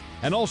different.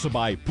 And also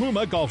by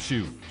Puma Golf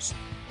Shoes.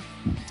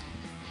 All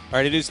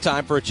right, it is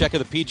time for a check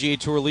of the PGA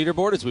Tour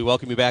leaderboard as we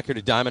welcome you back here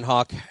to Diamond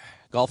Hawk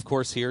Golf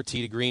Course here,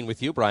 Tee to Green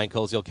with you. Brian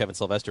Koziel, Kevin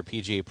Sylvester,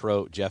 PGA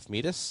Pro Jeff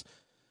Meadis.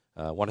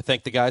 I want to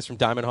thank the guys from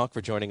Diamond Hawk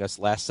for joining us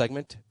last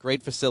segment.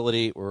 Great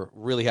facility. We're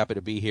really happy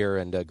to be here,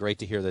 and great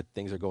to hear that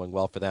things are going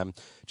well for them.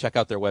 Check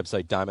out their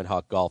website,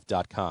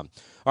 diamondhawkgolf.com.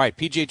 All right,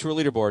 PGA Tour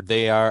leaderboard.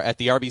 They are at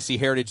the RBC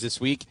Heritage this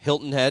week.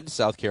 Hilton Head,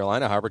 South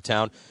Carolina,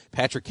 Harbortown.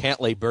 Patrick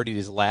Cantlay birdied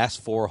his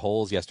last 4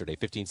 holes yesterday,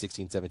 15,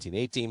 16, 17,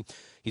 18.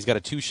 He's got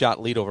a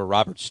 2-shot lead over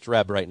Robert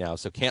Streb right now.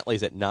 So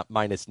Cantlay's at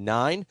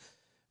 -9,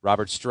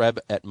 Robert Streb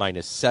at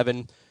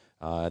 -7,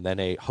 and then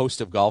a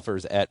host of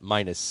golfers at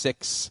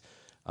 -6.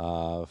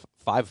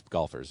 5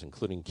 golfers,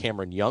 including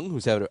Cameron Young,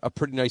 who's had a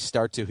pretty nice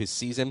start to his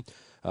season.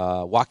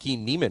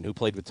 Joaquin Niemann, who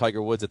played with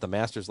Tiger Woods at the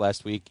Masters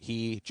last week.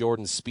 He,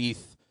 Jordan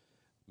Spieth,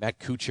 Matt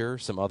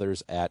Kuchar, some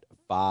others at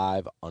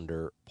 5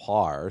 under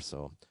par.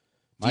 So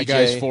my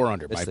guy's 4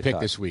 under. My pick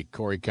this week,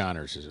 Corey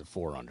Connors, is at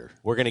 4 under.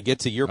 We're going to get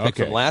to your pick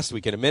from last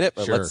week in a minute,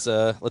 but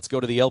sure. let's go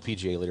to the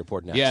LPGA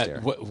leaderboard next. Yeah,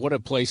 what a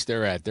place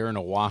they're at. They're in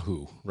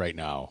Oahu right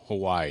now,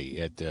 Hawaii,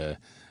 at the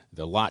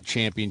Lot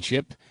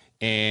Championship.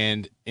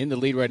 And in the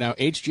lead right now,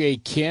 H.J.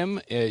 Kim,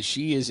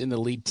 she is in the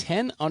lead,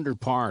 10 under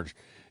par,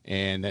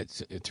 and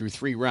that's through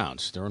 3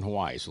 rounds. They're in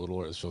Hawaii,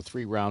 so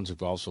 3 rounds of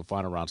golf, so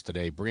final rounds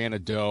today.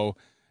 Brianna Doe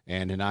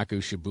and Hinaku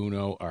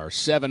Shibuno are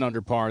 7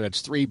 under par.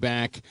 That's 3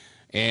 back.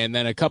 And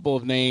then a couple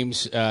of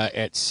names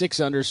at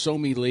 6 under.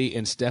 Somi Lee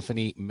and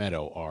Stephanie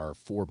Meadow are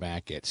 4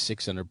 back at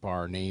 6 under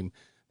par. Name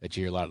that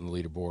you hear a lot on the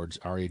leaderboards,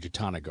 Arya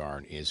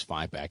Jatanagarn, is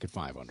 5 back at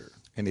 5 under.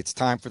 And it's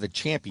time for the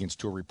Champions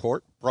Tour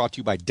Report, brought to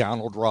you by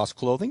Donald Ross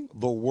Clothing,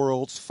 the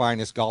world's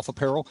finest golf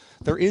apparel.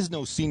 There is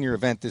no senior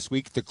event this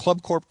week. The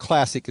Club Corp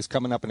Classic is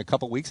coming up in a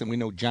couple weeks, and we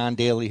know John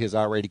Daly has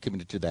already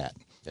committed to that.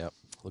 Yep,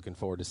 looking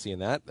forward to seeing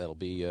that. That'll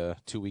be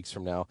 2 weeks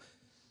from now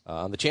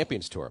on the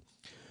Champions Tour.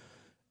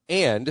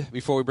 And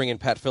before we bring in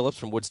Pat Phillips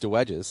from Woods to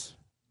Wedges,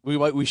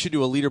 we should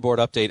do a leaderboard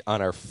update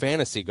on our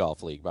Fantasy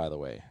Golf League, by the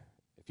way.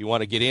 If you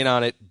want to get in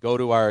on it, go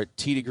to our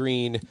Tee to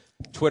Green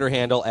Twitter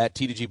handle at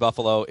T2G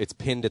Buffalo. It's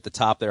pinned at the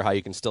top there, how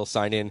you can still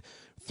sign in.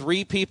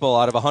 3 people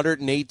out of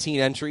 118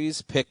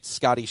 entries picked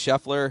Scotty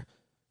Scheffler.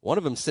 One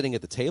of them sitting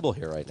at the table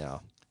here right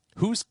now.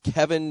 Who's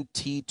Kevin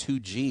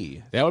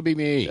T2G? That would be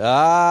me.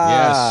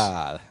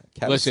 Yes.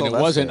 Kevin Listen, Sylvester.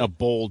 It wasn't a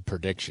bold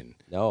prediction.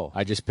 No.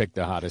 I just picked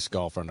the hottest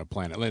golfer on the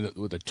planet.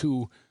 With the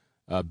 2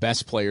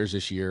 best players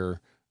this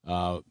year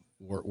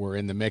were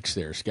in the mix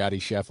there. Scotty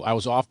Scheffler. I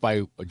was off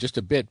by just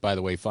a bit, by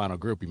the way, final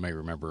group. You may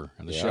remember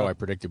on the show I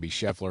predicted to be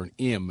Scheffler and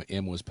Im.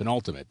 Im was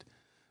penultimate.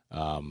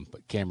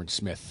 But Cameron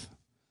Smith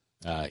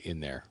in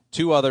there.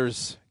 2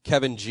 others,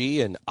 Kevin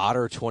G. and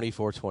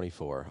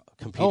Otter2424.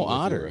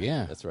 Otter,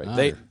 yeah. That's right. Otter.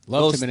 They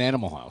loved him in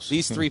Animal House.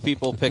 These 3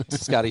 people picked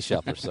Scotty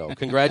Scheffler, so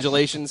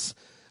congratulations.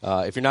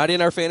 If you're not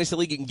in our fantasy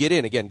league, you can get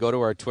in. Again, go to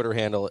our Twitter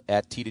handle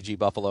at T2G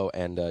Buffalo,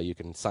 and you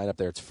can sign up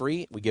there. It's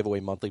free. We give away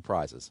monthly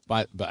prizes.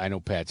 But I know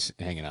Pat's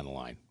hanging on the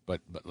line.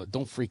 But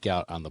don't freak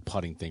out on the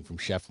putting thing from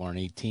Scheffler in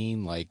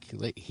 18. Like,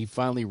 he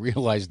finally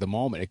realized the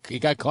moment. He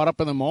got caught up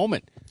in the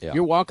moment. Yeah.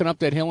 You're walking up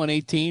that hill in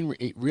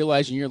 18,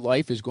 realizing your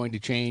life is going to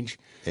change.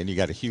 And you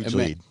got a huge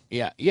lead.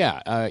 Yeah.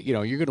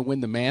 You're going to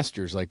win the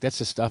Masters. Like, that's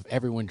the stuff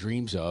everyone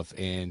dreams of,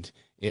 and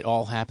it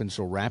all happened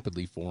so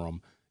rapidly for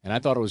him. And I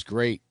thought it was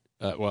great.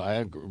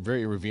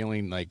 Very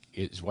revealing. Like,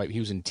 his wife, he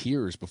was in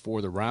tears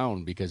before the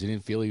round because he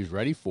didn't feel he was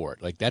ready for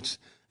it. Like, that's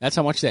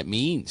how much that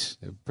means.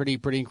 Pretty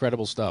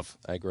incredible stuff.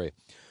 I agree.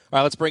 All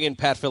right, let's bring in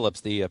Pat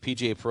Phillips, the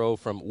PGA Pro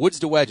from Woods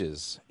to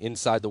Wedges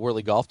inside the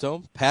Whirly Golf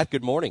Dome. Pat,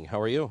 good morning.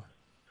 How are you?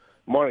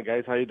 Morning,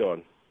 guys. How you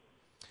doing?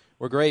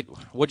 We're great.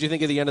 What did you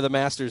think of the end of the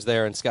Masters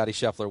there and Scotty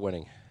Scheffler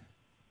winning?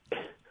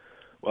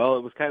 Well,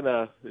 it was kind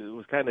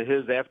of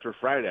his after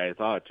Friday. I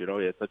thought, he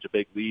had such a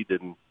big lead,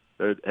 and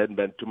there hadn't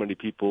been too many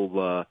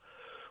people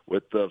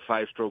with the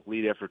 5-stroke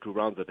lead after 2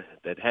 rounds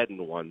that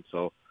hadn't won.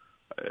 So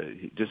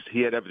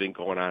he had everything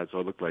going on. So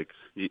it looked like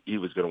he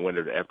was going to win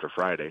it after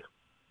Friday.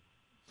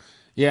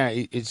 Yeah,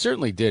 it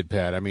certainly did,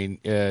 Pat. I mean,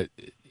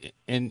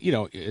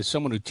 and as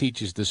someone who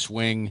teaches the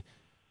swing,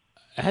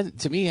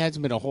 to me, it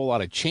hasn't been a whole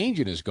lot of change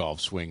in his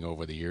golf swing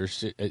over the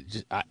years.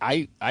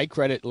 I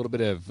credit a little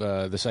bit of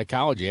the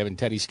psychology, having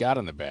Teddy Scott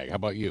on the bag. How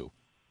about you?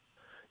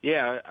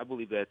 Yeah, I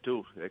believe that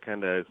too. It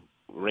kind of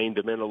reined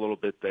him in a little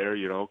bit there,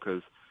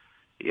 because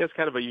he has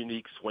kind of a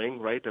unique swing,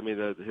 right? I mean,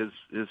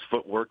 his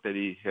footwork that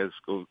he has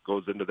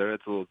goes into there,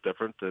 it's a little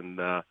different, and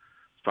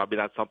it's probably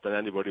not something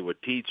anybody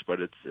would teach,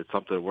 but it's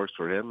something that works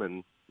for him,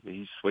 and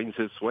he swings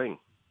his swing.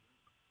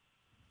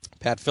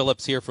 Pat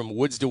Phillips here from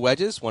Woods to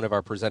Wedges, one of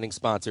our presenting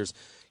sponsors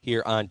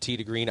here on Tee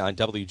to Green on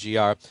WGR.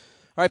 All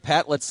right,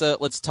 Pat, let's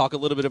talk a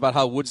little bit about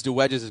how Woods to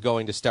Wedges is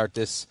going to start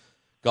this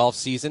golf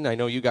season. I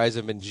know you guys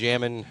have been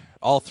jamming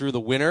all through the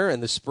winter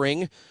and the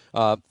spring.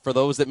 For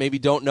those that maybe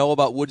don't know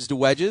about Woods to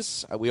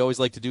Wedges, we always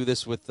like to do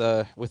this with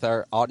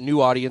our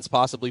new audience,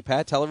 possibly.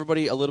 Pat, tell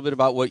everybody a little bit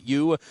about what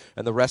you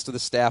and the rest of the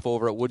staff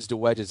over at Woods to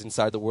Wedges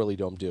inside the Whirly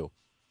Dome do.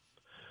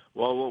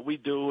 Well, what we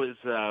do is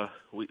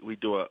we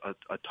do a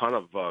ton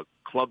of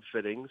club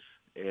fittings,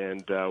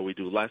 and we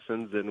do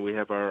lessons, and we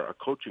have our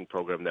coaching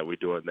program that we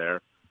do in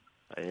there.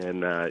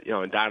 And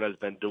and Donna's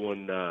been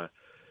doing.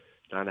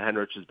 Donna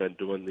Henrich has been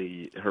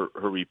doing her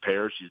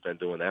repairs. She's been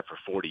doing that for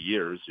 40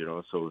 years,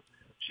 so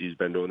she's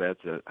been doing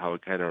that to how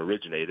it kind of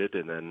originated,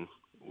 and then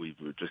we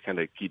just kind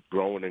of keep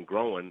growing and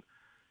growing.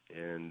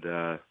 And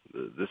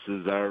this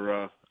is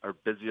our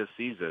busiest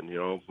season.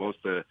 Most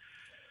of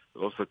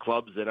the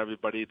clubs and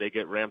everybody, they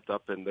get ramped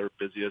up and they're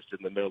busiest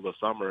in the middle of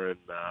summer, and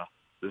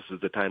this is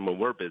the time when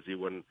we're busy,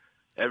 when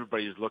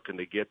everybody's looking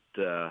to get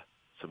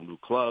some new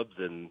clubs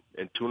and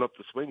tune up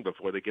the swing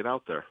before they get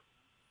out there.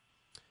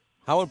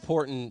 How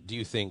important do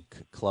you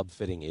think club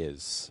fitting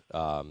is?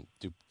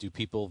 Do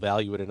people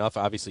value it enough?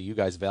 Obviously, you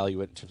guys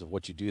value it in terms of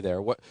what you do there.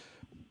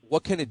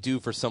 What can it do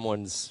for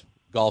someone's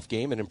golf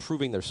game and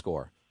improving their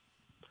score?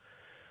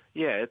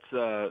 Yeah,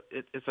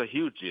 it's a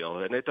huge deal,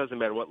 and it doesn't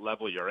matter what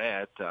level you're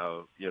at.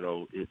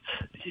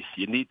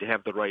 You need to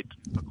have the right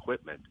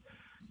equipment.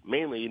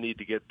 Mainly, you need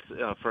to get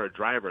for a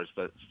driver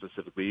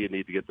specifically, you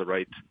need to get the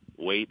right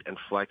weight and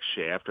flex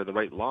shaft and the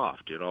right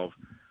loft.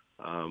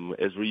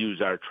 As we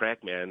use our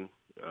TrackMan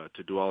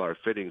to do all our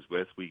fittings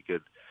with, we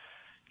could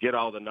get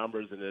all the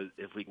numbers, and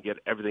if we can get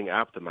everything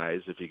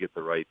optimized, if you get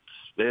the right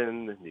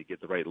spin and you get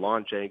the right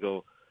launch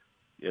angle,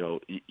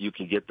 you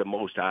can get the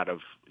most out of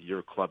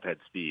your club head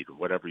speed,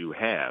 whatever you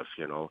have,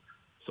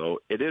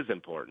 So it is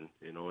important,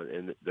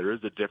 and there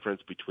is a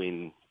difference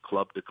between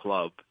club to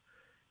club,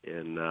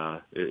 and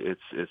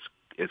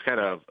it's kind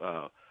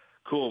of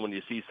cool when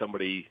you see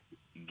somebody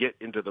get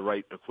into the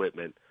right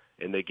equipment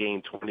and they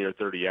gain 20 or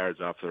 30 yards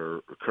off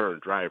their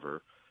current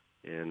driver.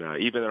 And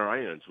even our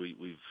irons,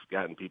 we've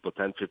gotten people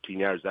 10, 15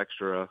 yards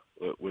extra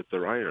with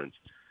their irons.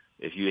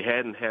 If you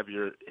hadn't had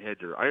your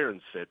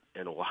irons fit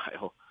in a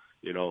while,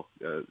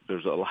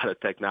 there's a lot of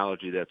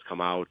technology that's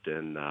come out,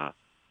 and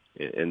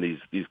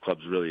these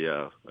clubs really,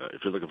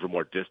 if you're looking for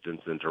more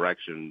distance and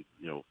direction,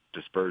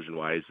 dispersion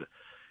wise,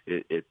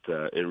 it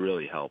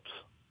really helps.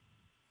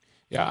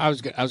 Yeah, I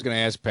was going to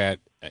ask Pat,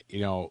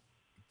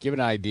 give an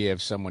idea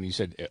of someone, you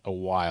said a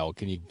while.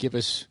 Can you give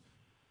us,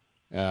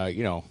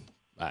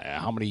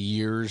 how many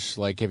years,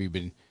 like, have you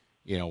been,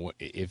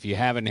 if you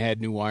haven't had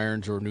new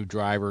irons or a new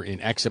driver in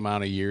X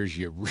amount of years,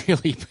 you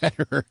really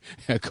better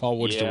call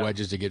Woods to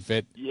Wedges to get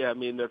fit? Yeah, I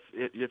mean,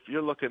 if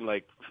you're looking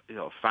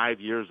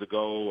 5 years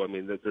ago, I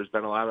mean, there's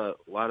been a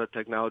lot of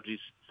technology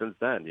since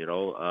then,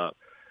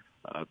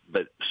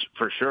 but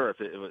for sure, if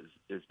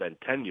it's been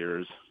 10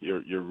 years,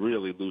 you're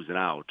really losing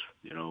out,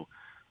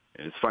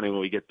 And it's funny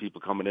when we get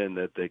people coming in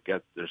that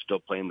they're still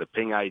playing the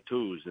Ping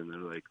I2s, and they're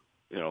like,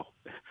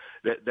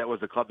 that was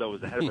a club that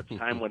was ahead of its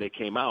time when it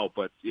came out,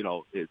 but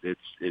you're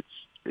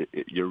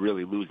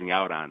really losing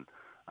out on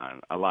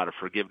a lot of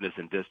forgiveness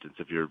and distance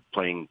if you're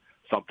playing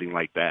something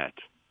like that.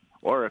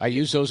 Or I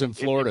use those in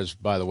Florida's,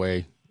 by the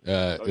way.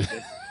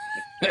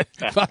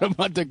 About a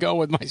month ago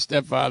with my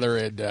stepfather,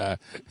 and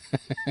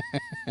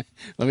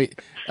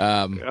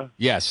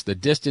yes, the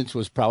distance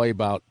was probably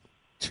about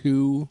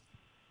 2,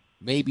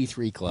 maybe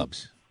 3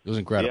 clubs. It was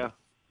incredible.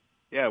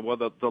 Yeah. Well,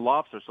 the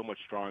lofts are so much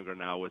stronger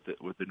now with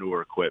the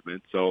newer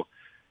equipment, so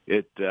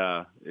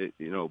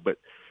but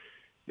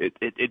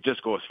it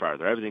just goes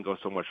farther. Everything goes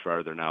so much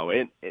farther now,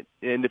 and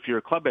if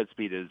your club head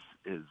speed is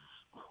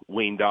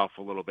weaned off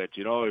a little bit, if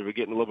you're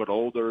getting a little bit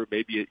older,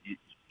 maybe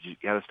you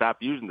got to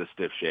stop using the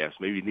stiff shafts.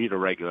 Maybe you need a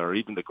regular, or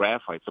even the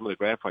graphite. Some of the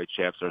graphite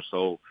shafts are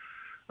so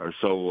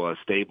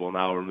stable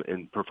now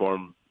and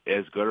perform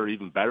as good or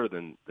even better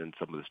than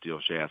some of the steel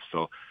shafts.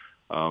 So,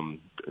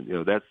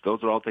 those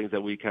are all things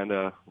that we kind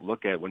of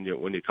look at when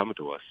you come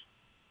to us.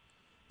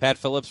 Pat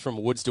Phillips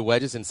from Woods to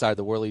Wedges inside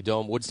the Whirly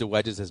Dome. Woods to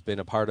Wedges has been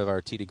a part of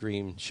our Tee to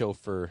Green show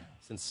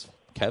since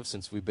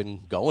we've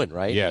been going,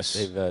 right? Yes.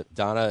 They've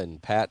Donna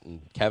and Pat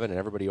and Kevin and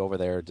everybody over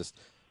there just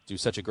do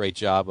such a great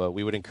job.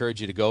 We would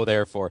encourage you to go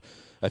there for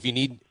if you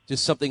need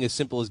just something as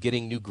simple as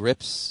getting new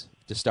grips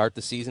to start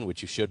the season,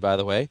 which you should, by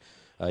the way.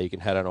 You can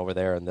head on over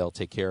there and they'll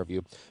take care of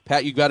you.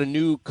 Pat, you've got a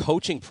new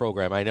coaching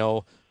program. I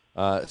know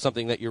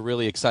something that you're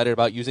really excited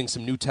about, using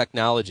some new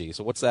technology.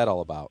 So what's that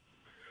all about?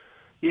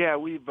 Yeah,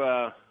 we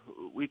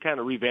kind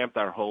of revamped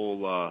our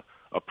whole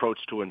approach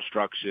to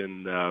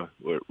instruction.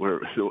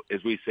 We're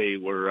as we say,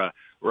 we're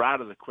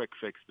out of the quick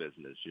fix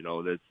business.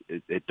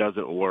 It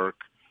doesn't work.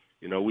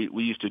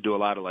 We used to do a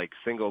lot of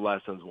single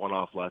lessons,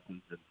 one-off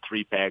lessons, and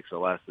 3 packs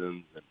of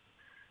lessons. And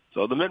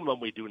so the minimum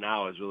we do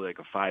now is really a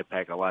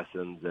 5-pack of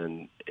lessons,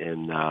 and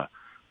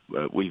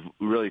we've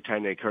really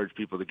trying to encourage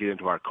people to get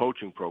into our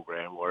coaching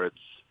program where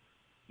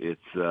we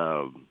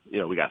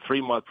got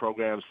 3-month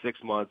programs,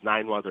 6 months,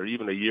 9-month, or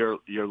even a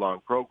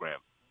year-long program.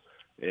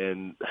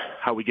 And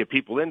how we get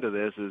people into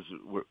this is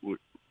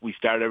we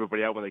start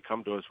everybody out when they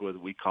come to us with,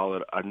 we call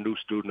it a new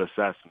student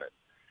assessment.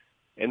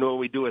 And when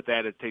we do it,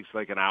 it takes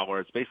an hour.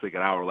 It's basically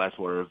an hour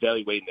lesson. We're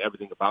evaluating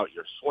everything about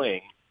your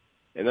swing,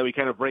 and then we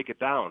kind of break it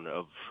down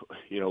of,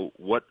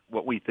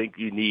 what we think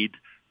you need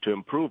to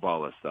improve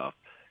all this stuff.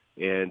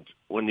 And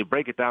when you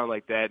break it down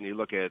like that and you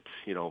look at,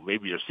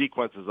 maybe your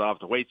sequence is off,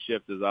 the weight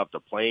shift is off, the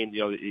plane,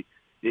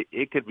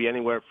 it could be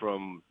anywhere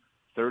from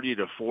 30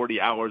 to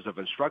 40 hours of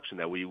instruction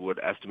that we would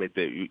estimate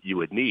that you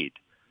would need.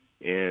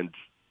 And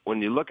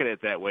when you look at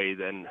it that way,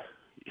 then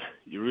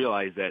you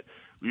realize that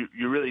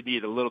you really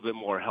need a little bit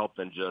more help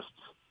than just,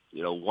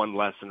 1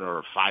 lesson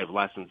or 5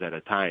 lessons at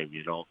a time,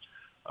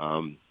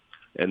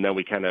 and then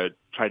we kind of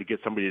try to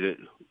get somebody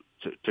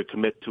to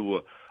commit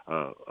to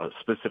a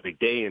specific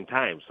day and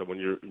time. So when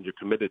you're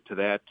committed to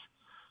that,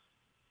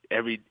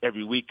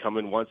 every week, come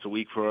in once a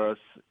week for us,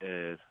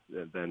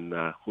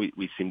 then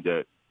we seem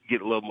to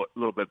get a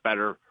little bit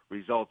better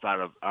results out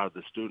of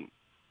the student.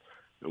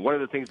 And one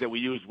of the things that we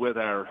use with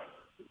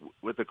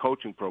the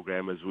coaching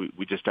program is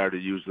we just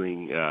started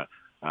using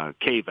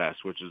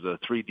K-Vest, which is a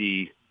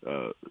 3D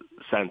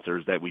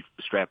sensors that we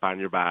strap on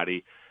your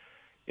body,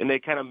 and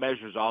it kind of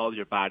measures all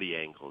your body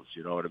angles.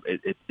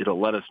 It'll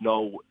let us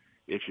know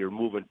if you're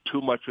moving too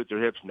much with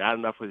your hips, not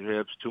enough with your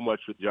hips, too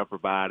much with your upper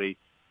body,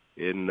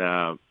 and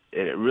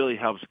it really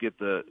helps get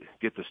the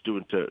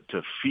student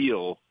to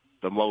feel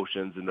the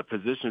motions and the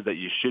positions that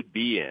you should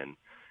be in.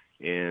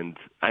 And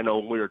I know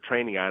when we were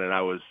training on it,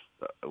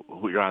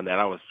 we were on that,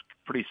 I was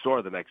pretty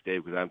sore the next day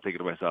because I'm thinking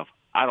to myself,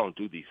 I don't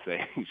do these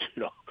things,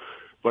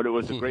 But it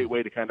was a great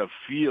way to kind of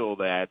feel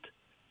that,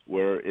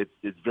 where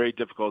it's very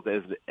difficult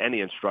as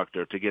any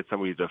instructor to get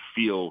somebody to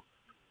feel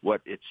what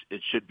it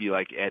should be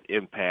like at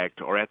impact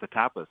or at the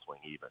top of the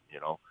swing even,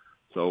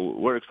 So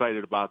we're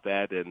excited about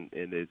that, and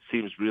it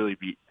seems really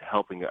be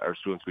helping our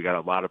students. We got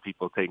a lot of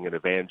people taking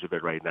advantage of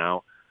it right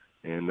now,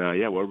 and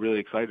we're really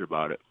excited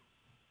about it.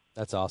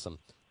 That's awesome.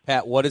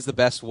 Pat, what is the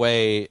best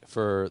way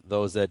for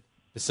those that,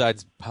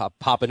 besides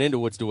popping into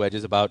Woods to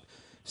Wedges, about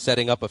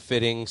setting up a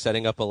fitting,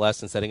 setting up a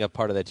lesson, setting up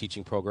part of that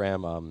teaching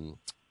program?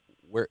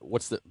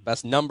 What's the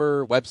best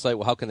number, website?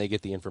 Well, how can they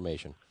get the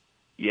information?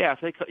 Yeah,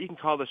 you can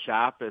call the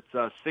shop. It's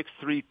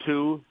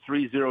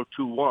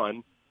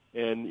 632-3021.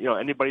 And,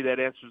 anybody that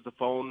answers the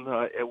phone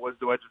at Woods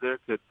to Wedges there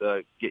could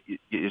get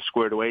you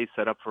squared away,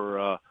 set up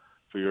for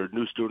your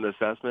new student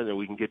assessment, and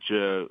we can get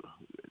you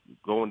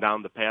going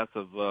down the path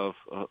of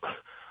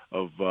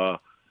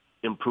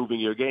improving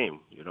your game.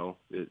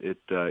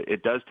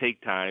 It does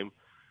take time.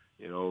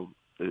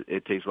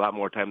 It takes a lot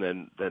more time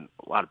than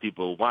a lot of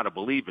people want to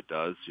believe it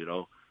does.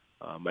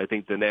 I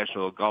think the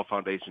National Golf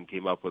Foundation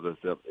came up with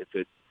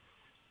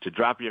to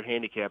drop your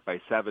handicap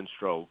by 7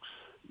 strokes,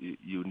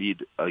 you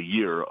need a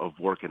year of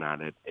working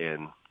on it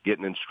and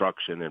getting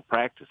instruction and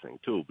practicing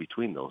too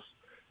between those.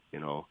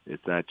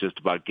 It's not just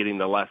about getting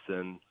the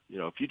lesson.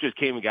 If you just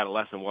came and got a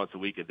lesson once a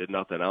week and did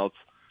nothing else,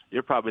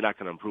 you're probably not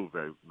going to improve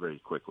very, very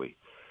quickly.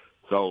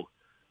 So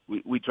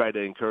we try to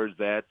encourage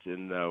that,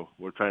 and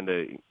we're trying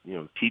to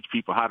teach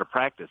people how to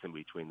practice in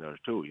between those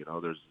too.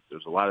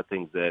 There's a lot of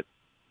things that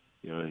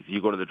if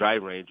you go to the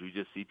driving range, we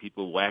just see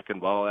people whacking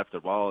ball after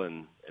ball,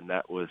 and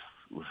that was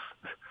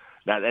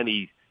not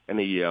any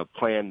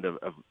plan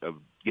of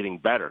getting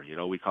better.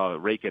 We call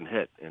it rake and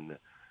hit, and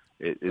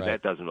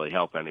that doesn't really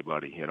help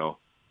anybody.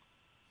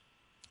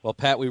 Well,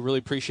 Pat, we really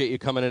appreciate you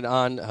coming in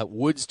on.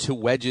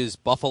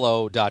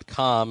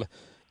 woodstowedgesbuffalo.com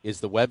is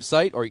the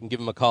website, or you can give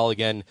them a call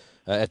again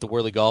at the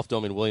Whirly Golf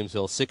Dome in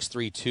Williamsville,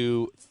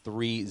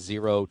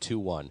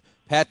 632-3021.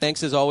 Pat,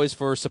 thanks as always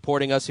for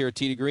supporting us here at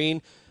Tee to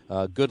Green.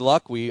 Good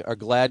luck. We are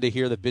glad to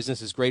hear that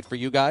business is great for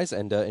you guys,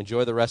 and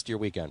enjoy the rest of your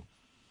weekend.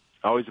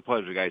 Always a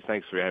pleasure, guys.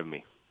 Thanks for having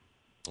me.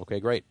 Okay,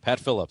 great.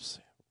 Pat Phillips,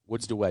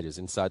 Woods to Wedges,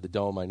 inside the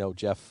dome. I know,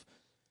 Jeff,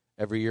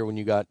 every year when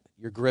you got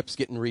your grips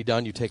getting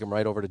redone, you take them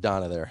right over to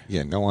Donna there.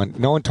 Yeah, no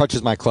one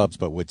touches my clubs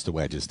but Woods to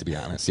Wedges, to be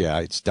honest.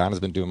 Yeah, Donna's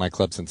been doing my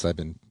clubs since I've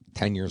been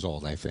 10 years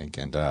old, I think,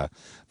 and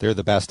they're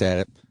the best at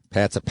it.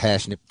 Pat's a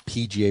passionate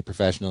PGA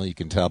professional. You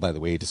can tell by the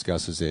way he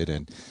discusses it,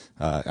 and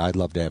I'd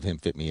love to have him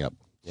fit me up.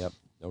 Yep,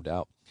 no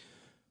doubt.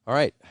 All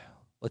right,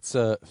 let's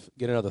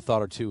get another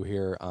thought or two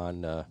here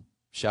on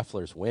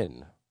Scheffler's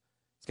win.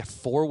 He's got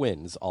 4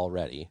 wins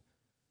already.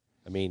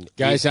 I mean,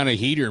 guy's on a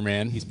heater,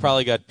 man. He's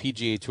probably got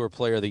PGA Tour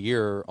Player of the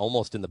Year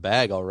almost in the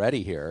bag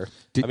already here.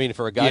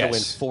 For a guy to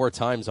win 4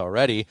 times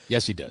already.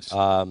 Yes, he does.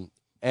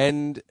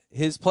 And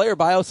his player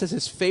bio says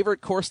his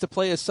favorite course to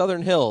play is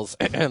Southern Hills.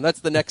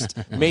 That's the next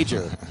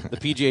major, the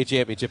PGA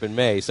Championship in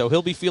May. So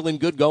he'll be feeling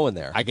good going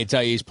there. I can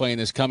tell you he's playing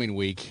this coming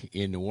week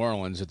in New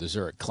Orleans at the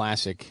Zurich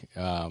Classic.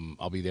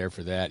 I'll be there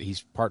for that.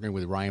 He's partnered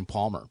with Ryan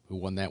Palmer, who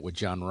won that with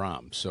John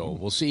Rahm. So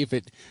we'll see if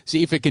it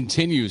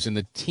continues in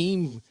the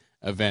team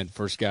event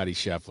for Scottie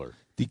Scheffler.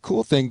 The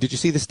cool thing, did you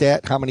see the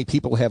stat? How many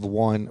people have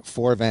won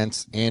 4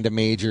 events and a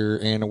major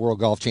and a World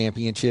Golf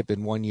Championship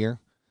in 1 year?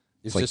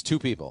 It's just 2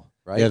 people.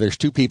 Right? Yeah, there's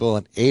 2 people,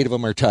 and 8 of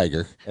them are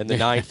Tiger. And the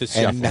 9th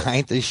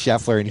is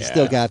Scheffler. And he's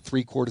still got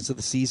 3/4 of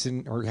the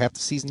season or half the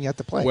season yet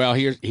to play. Well,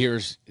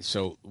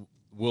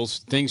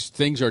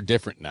 things are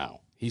different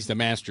now. He's the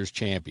Masters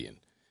champion,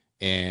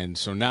 and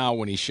so now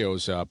when he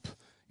shows up,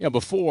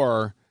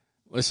 before,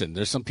 listen,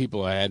 there's some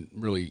people that had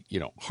really,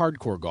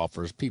 hardcore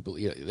golfers. People,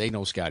 they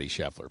know Scottie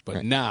Scheffler,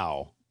 but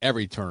now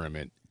every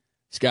tournament,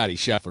 Scottie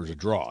Scheffler's a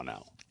draw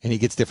now. And he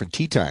gets different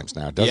tee times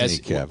now, doesn't he,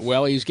 Kev?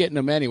 Well, he's getting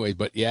them anyways,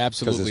 but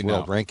absolutely because his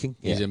world ranking.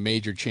 He's a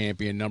major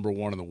champion,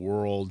 #1 in the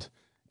world,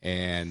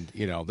 and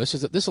this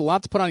is a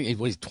lot to put on.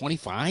 He's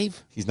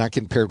 25. He's not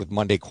getting paired with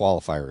Monday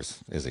qualifiers,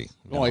 is he?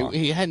 No,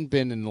 he hadn't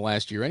been in the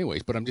last year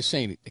anyways. But I'm just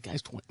saying, the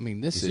guy's 20. I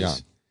mean, this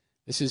is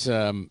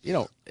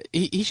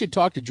he should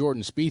talk to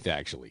Jordan Spieth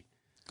actually.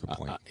 Good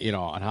point.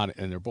 On how to,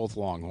 and they're both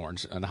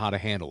Longhorns, on how to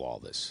handle all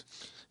this.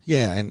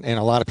 Yeah, and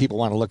a lot of people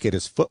want to look at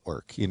his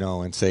footwork,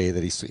 and say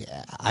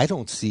that I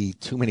don't see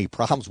too many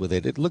problems with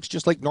it. It looks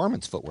just like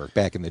Norman's footwork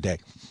back in the day.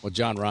 Well,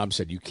 John Rahm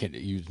said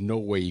there's no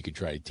way you can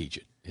try to teach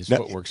it. His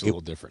footwork's a little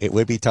different. It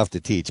would be tough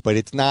to teach, but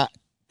it's not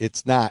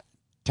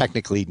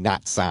technically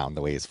not sound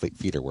the way his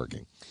feet are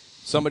working.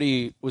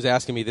 Somebody was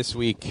asking me this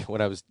week when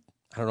I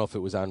don't know if it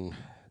was on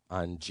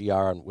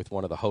GR with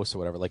one of the hosts or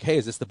whatever, like, hey,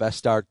 is this the best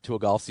start to a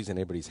golf season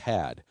anybody's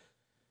had?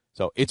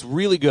 So it's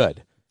really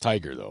good.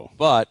 Tiger, though.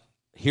 But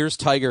here's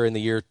Tiger in the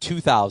year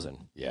 2000.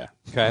 Yeah.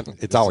 Okay.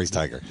 It's always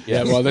Tiger.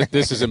 Yeah, well,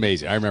 this is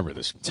amazing. I remember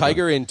this.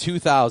 Tiger in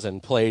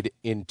 2000 played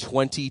in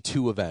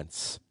 22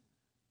 events,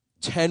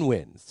 10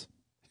 wins.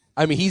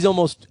 I mean, he's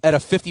almost at a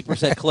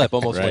 50% clip,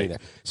 almost right. winning there.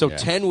 So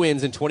 10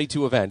 wins in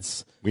 22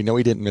 events. We know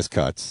he didn't miss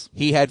cuts.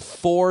 He had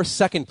 4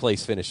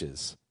 second-place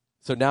finishes.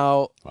 So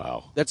now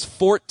that's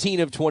 14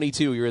 of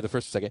 22. You're the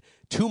first or second.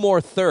 2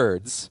 more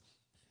thirds.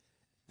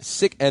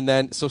 And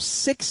then, so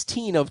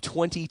 16 of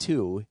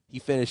 22, he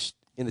finished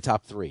in the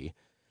top 3.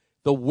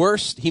 The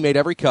worst, he made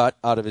every cut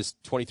out of his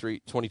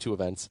 22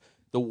 events.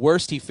 The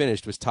worst he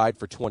finished was tied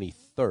for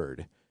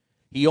 23rd.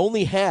 He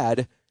only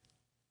had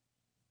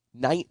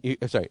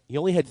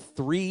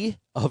 3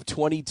 of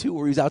 22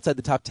 where he was outside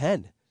the top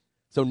 10.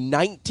 So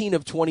 19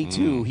 of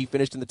 22, he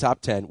finished in the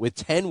top 10 with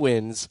 10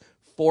 wins,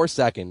 4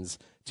 seconds,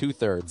 2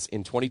 thirds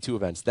in 22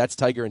 events. That's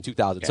Tiger in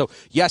 2000. Okay. So,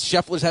 yes,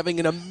 Scheffler's having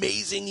an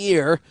amazing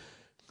year.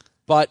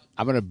 But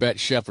I'm going to bet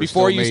Scheffler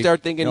before you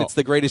start thinking it's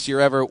the greatest year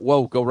ever,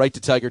 go right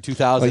to Tiger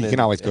 2000. Well, you can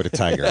always go to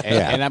Tiger.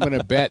 And I'm going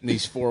to bet in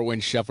these 4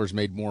 wins, Scheffler's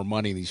made more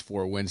money in these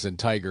 4 wins than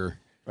Tiger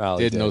Well,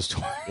 did in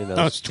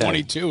those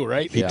 22,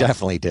 right? He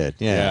definitely did.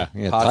 Yeah.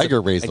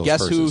 Tiger raised those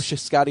guess purses. who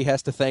Scotty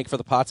has to thank for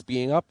the pots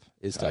being up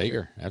is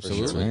Tiger.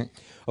 Absolutely. Sure. Right.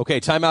 Okay,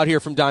 timeout here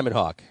from Diamond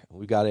Hawk.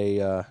 We've got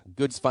a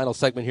good final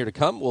segment here to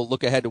come. We'll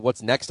look ahead to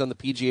what's next on the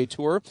PGA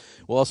Tour.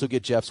 We'll also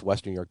get Jeff's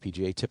Western New York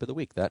PGA Tip of the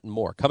Week, that and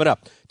more. Coming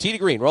up, Tee to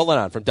Green, rolling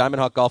on from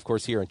Diamond Hawk Golf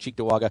Course here in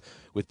Cheektowaga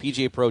with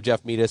PGA Pro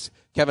Jeff Metis,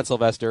 Kevin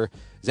Sylvester,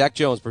 Zach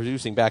Jones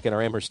producing back in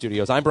our Amherst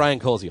studios. I'm Brian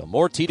Koziel.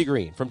 More Tee to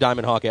Green from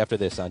Diamond Hawk after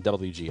this on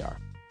WGR.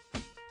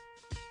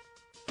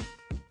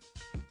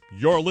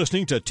 You're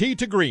listening to Tee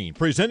to Green,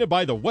 presented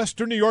by the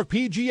Western New York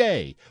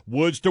PGA.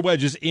 Woods to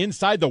wedges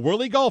inside the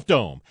Whirly Golf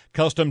Dome.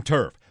 Custom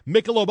turf,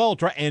 Michelob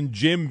Ultra, and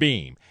Jim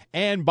Beam.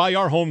 And by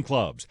our home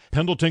clubs,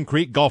 Pendleton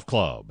Creek Golf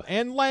Club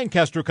and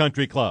Lancaster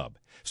Country Club.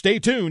 Stay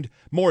tuned.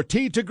 More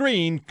Tee to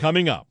Green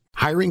coming up.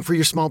 Hiring for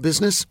your small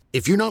business?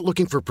 If you're not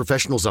looking for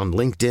professionals on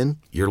LinkedIn,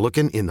 you're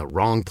looking in the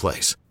wrong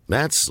place.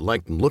 That's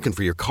like looking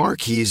for your car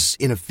keys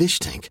in a fish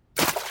tank.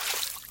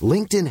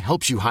 LinkedIn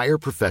helps you hire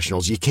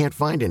professionals you can't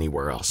find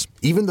anywhere else,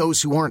 even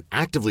those who aren't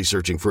actively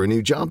searching for a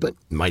new job but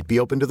might be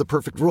open to the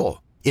perfect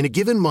role. In a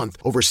given month,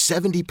 over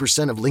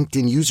 70% of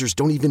LinkedIn users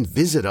don't even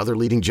visit other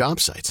leading job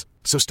sites.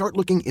 So start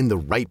looking in the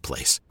right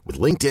place. With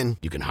LinkedIn,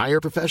 you can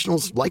hire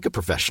professionals like a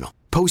professional.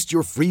 Post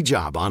your free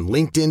job on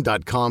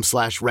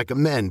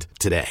linkedin.com/recommend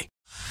today.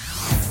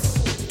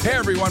 Hey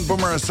everyone,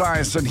 Boomer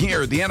Esiason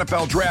here. The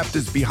NFL Draft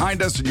is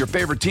behind us and your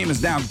favorite team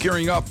is now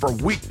gearing up for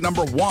week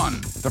number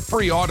 1. The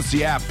free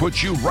Odyssey app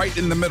puts you right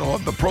in the middle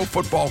of the pro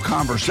football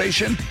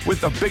conversation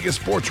with the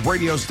biggest sports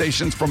radio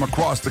stations from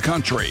across the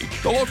country.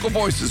 The local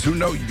voices who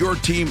know your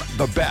team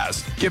the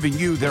best, giving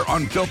you their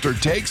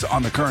unfiltered takes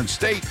on the current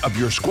state of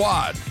your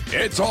squad.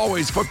 It's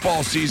always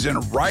football season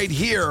right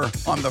here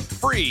on the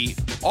free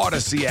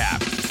Odyssey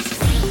app.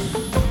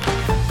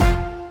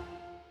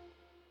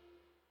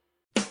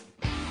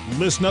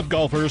 Listen up,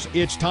 golfers.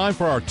 It's time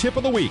for our Tip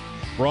of the Week,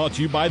 brought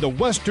to you by the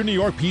Western New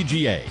York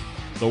PGA.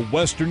 The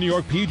Western New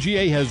York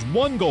PGA has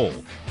one goal,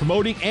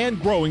 promoting and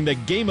growing the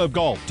game of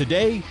golf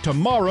today,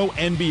 tomorrow,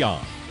 and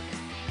beyond.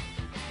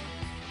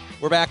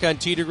 We're back on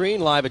Tee to Green,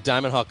 live at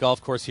Diamond Hawk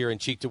Golf Course here in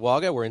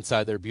Cheektowaga. We're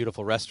inside their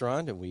beautiful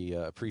restaurant, and we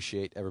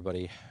appreciate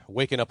everybody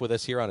waking up with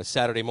us here on a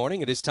Saturday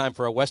morning. It is time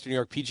for our Western New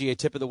York PGA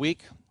Tip of the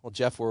Week. Well,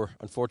 Jeff, we're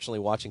unfortunately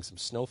watching some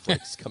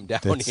snowflakes come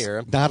down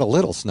here. Not a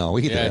little snow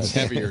either. Yeah, it's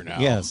heavier now.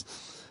 Yes.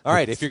 All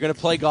right, if you're going to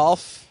play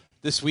golf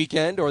this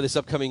weekend or this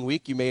upcoming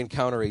week, you may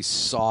encounter a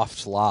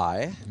soft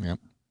lie. Yep.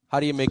 How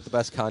do you make the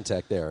best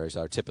contact there is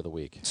our tip of the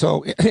week.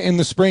 So in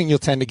the spring, you'll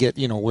tend to get,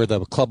 where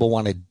the club will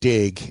want to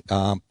dig.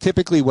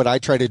 Typically, what I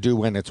try to do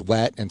when it's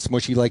wet and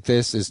smushy like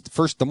this is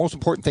first, the most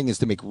important thing is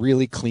to make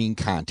really clean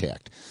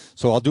contact.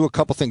 So I'll do a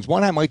couple things.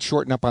 One, I might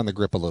shorten up on the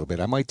grip a little bit.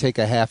 I might take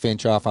a half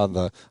inch off on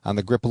the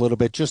grip a little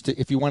bit. Just to,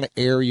 if you want to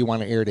err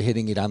to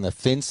hitting it on the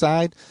thin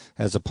side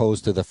as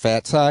opposed to the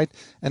fat side.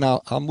 And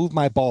I'll move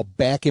my ball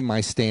back in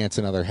my stance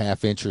another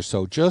half inch or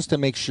so just to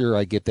make sure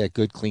I get that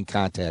good clean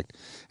contact.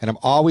 And I'm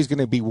always going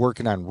to be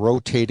working on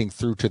rotating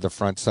through to the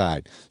front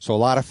side. So a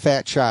lot of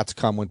fat shots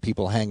come when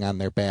people hang on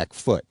their back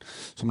foot.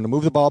 So I'm going to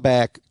move the ball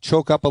back,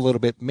 choke up a little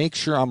bit, make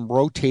sure I'm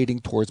rotating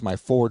towards my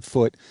forward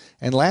foot.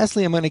 And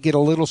lastly, I'm going to get a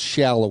little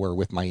shallower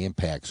with my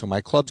impact. So my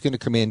club's going to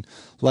come in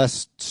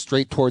less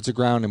straight towards the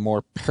ground and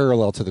more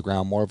parallel to the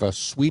ground, more of a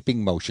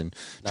sweeping motion,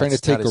 trying to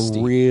take a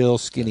real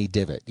skinny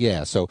divot.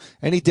 Yeah, so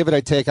any divot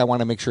I take, I want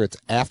to make sure it's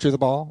after the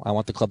ball. I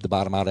want the club to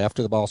bottom out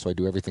after the ball, so I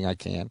do everything I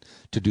can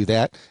to do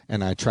that.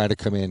 And I try to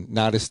come in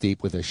not as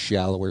steep with a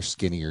shallower,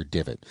 skinnier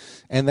divot.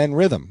 And then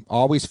rhythm,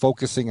 always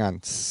focusing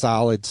on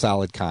solid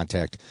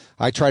contact.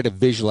 I try to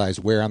visualize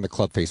where on the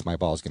club face my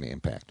ball is going to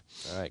impact.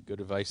 All right, good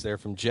advice there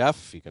from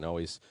Jeff. You can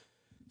always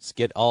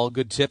get all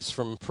good tips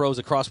from pros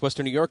across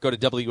Western New York. Go to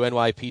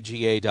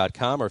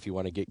WNYPGA.com, or if you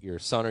want to get your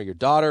son or your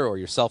daughter or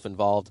yourself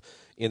involved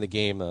in the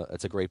game,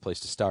 it's a great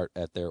place to start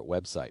at their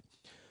website.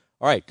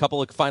 All right,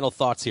 couple of final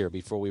thoughts here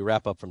before we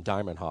wrap up from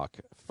Diamond Hawk.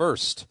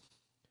 First,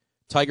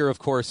 Tiger, of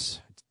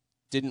course,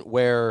 didn't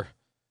wear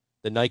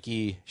the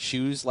Nike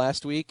shoes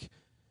last week.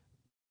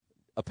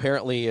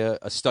 Apparently,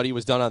 a study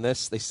was done on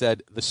this. They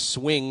said the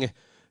swing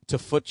to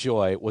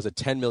FootJoy was a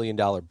 $10 million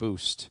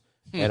boost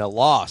and a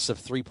loss of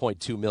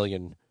 $3.2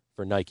 million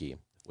for Nike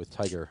with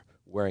Tiger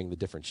wearing the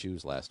different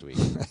shoes last week.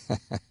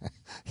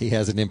 He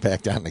has an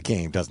impact on the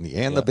game, doesn't he?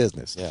 And the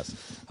business. Yes.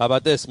 How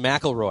about this?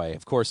 McIlroy,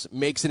 of course,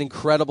 makes an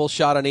incredible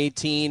shot on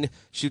 18,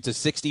 shoots a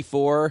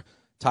 64,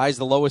 ties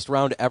the lowest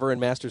round ever in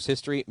Masters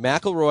history.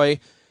 McIlroy,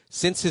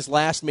 since his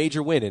last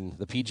major win in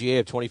the PGA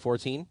of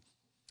 2014,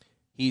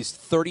 he's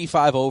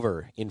 35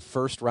 over in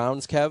first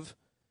rounds, Kev.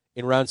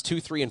 In rounds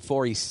 2, 3, and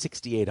 4, he's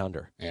 68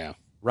 under. Yeah.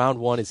 Round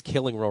 1 is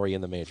killing Rory in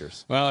the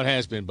majors. Well, it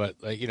has been, but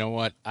you know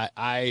what?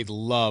 I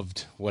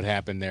loved what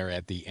happened there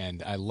at the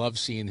end. I love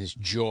seeing his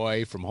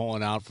joy from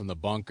holing out from the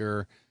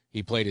bunker.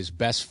 He played his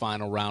best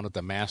final round at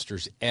the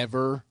Masters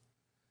ever,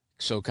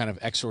 so kind of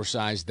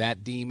exorcised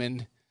that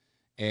demon.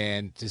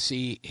 And to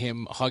see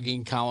him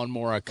hugging Colin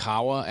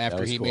Morikawa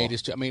after he made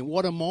his,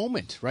 what a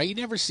moment, right? You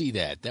never see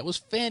that. That was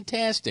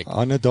fantastic.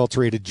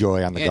 Unadulterated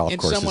joy on the golf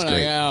course someone, is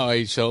great.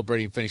 He's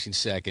celebrating finishing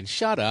second.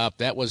 Shut up.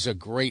 That was a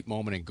great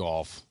moment in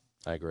golf.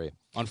 I agree.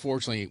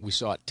 Unfortunately, we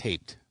saw it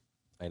taped.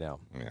 I know.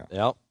 Yeah.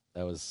 Yep.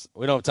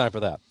 We don't have time for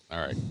that. All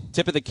right.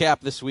 Tip of the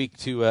cap this week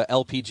to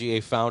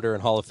LPGA founder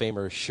and Hall of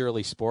Famer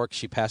Shirley Spork.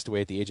 She passed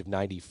away at the age of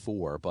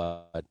 94,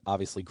 but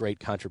obviously great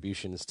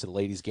contributions to the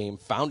ladies' game,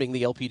 founding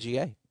the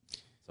LPGA.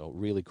 So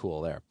really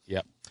cool there.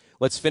 Yep.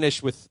 Let's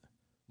finish with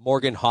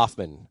Morgan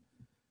Hoffman.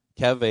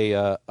 Kev,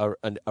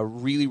 a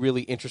really,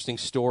 really interesting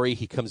story.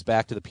 He comes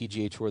back to the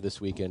PGA Tour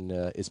this week and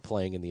is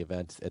playing in the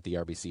event at the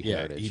RBC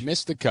Heritage. He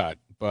missed the cut,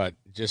 but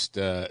just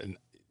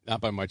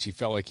not by much. He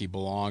felt like he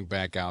belonged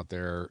back out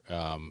there.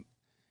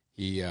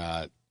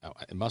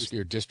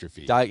 Muscular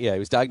dystrophy. He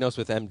was diagnosed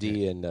with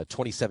MD in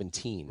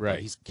 2017. Right.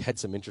 He's had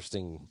some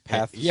interesting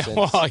paths. Yeah,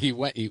 since. well, he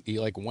went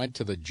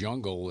to the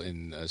jungle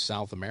in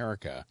South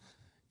America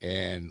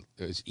and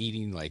was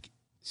eating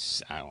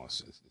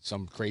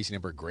some crazy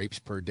number of grapes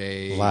per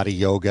day. A lot of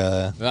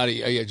yoga.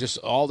 Just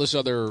all this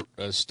other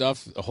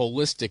stuff,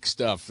 holistic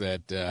stuff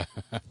that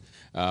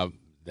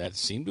that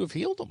seemed to have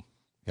healed him.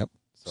 Yep.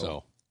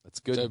 So that's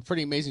good. It's a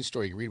pretty amazing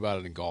story. You can read about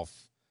it in Golf.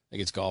 I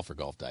think it's Golf or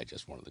Golf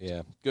Digest, one of the two.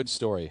 Yeah, good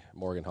story,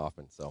 Morgan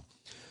Hoffman. So,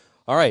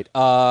 all right.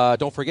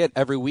 Don't forget,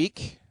 every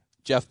week,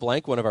 Jeff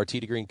Blank, one of our Tee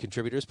to Green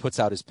contributors, puts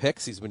out his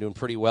picks. He's been doing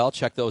pretty well.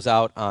 Check those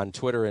out on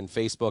Twitter and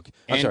Facebook.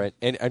 And Twitter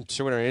and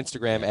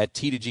Instagram at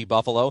T2G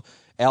Buffalo.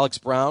 Alex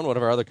Brown, one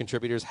of our other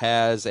contributors,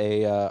 has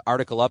a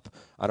article up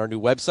on our new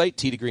website,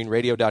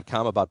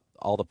 t2greenradio.com, about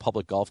all the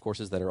public golf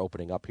courses that are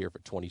opening up here for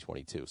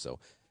 2022. So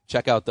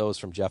check out those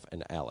from Jeff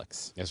and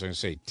Alex. Yes, I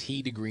was going to say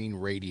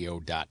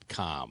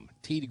t2greenradio.com.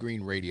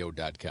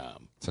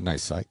 t2greenradio.com. It's a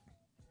nice site.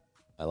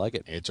 I like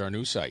it. It's our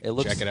new site.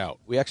 Check it out.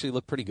 We actually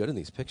look pretty good in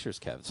these pictures,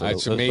 Kev. So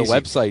it's the amazing.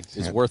 website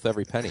is worth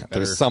every penny.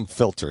 There's some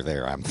filter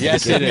there, I'm thinking.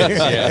 Yes, it is.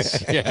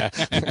 Yes. Yeah.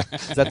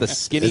 Is that the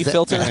skinny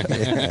filter?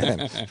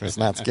 Yeah. It's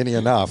not skinny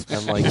enough.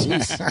 I'm like,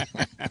 geez, I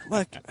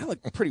look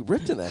pretty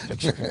ripped in that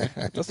picture.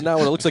 That's not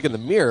what it looks like in the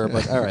mirror,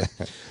 but all right.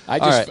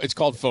 It's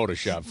called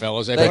Photoshop,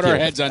 fellas. I put our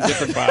heads on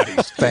different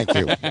bodies. Thank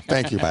you.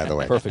 Thank you, by the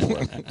way. Perfect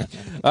work.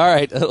 All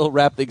right, we'll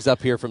wrap things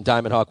up here from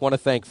Diamond Hawk. Want to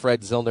thank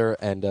Fred Zillner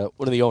and one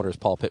of the owners,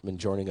 Paul Pittman,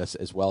 joining us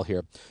as well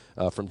here.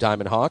 From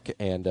Diamond Hawk.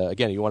 And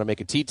again, you want to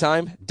make a tee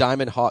time,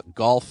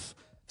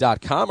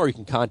 diamondhawkgolf.com, or you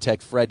can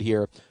contact Fred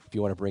here if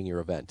you want to bring your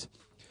event.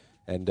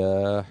 And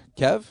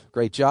Kev,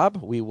 great job.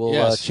 We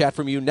will chat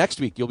from you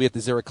next week. You'll be at the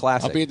Zurich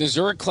Classic. I'll be at the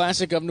Zurich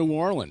Classic of New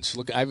Orleans.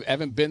 Look, I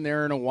haven't been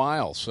there in a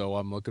while, so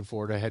I'm looking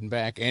forward to heading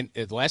back. And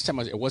the last time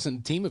it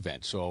wasn't a team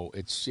event, so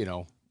it's,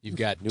 you've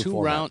got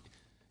two rounds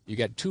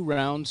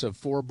of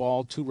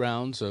 4-ball, 2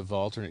 rounds of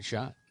alternate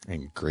shot.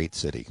 And great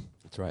city.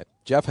 That's right.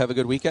 Jeff, have a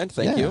good weekend.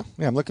 Thank you.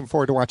 Yeah, I'm looking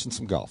forward to watching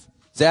some golf.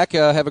 Zach,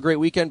 have a great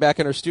weekend back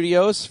in our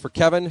studios. For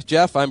Kevin,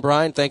 Jeff, I'm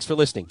Brian. Thanks for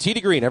listening. Tee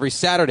to Green every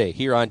Saturday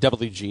here on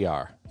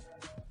WGR.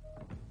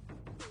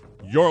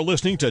 You're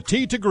listening to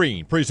Tee to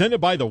Green,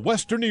 presented by the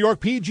Western New York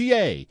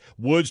PGA.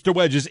 Woods to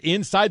wedges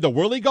inside the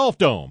Whirly Golf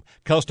Dome.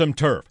 Custom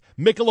turf,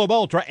 Michelob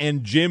Ultra,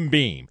 and Jim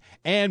Beam.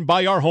 And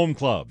by our home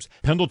clubs,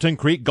 Pendleton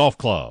Creek Golf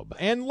Club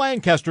and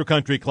Lancaster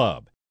Country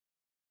Club.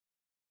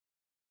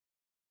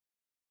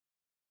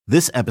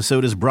 This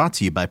episode is brought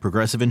to you by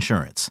Progressive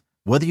Insurance.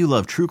 Whether you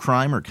love true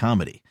crime or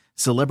comedy,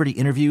 celebrity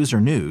interviews or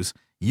news,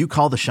 you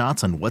call the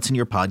shots on what's in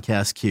your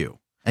podcast queue.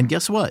 And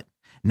guess what?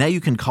 Now you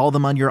can call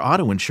them on your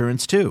auto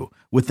insurance too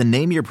with the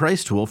Name Your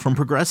Price tool from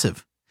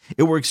Progressive.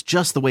 It works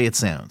just the way it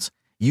sounds.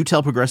 You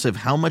tell Progressive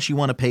how much you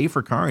want to pay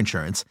for car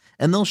insurance,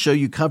 and they'll show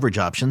you coverage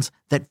options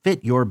that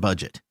fit your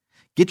budget.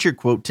 Get your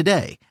quote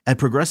today at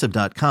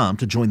Progressive.com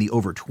to join the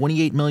over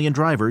 28 million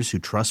drivers who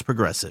trust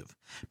Progressive.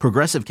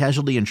 Progressive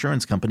Casualty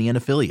Insurance Company and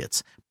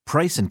Affiliates.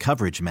 Price and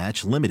coverage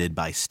match limited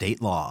by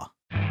state law.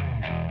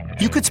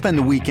 You could spend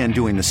the weekend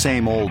doing the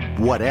same old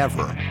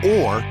whatever,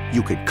 or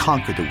you could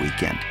conquer the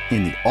weekend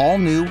in the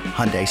all-new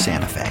Hyundai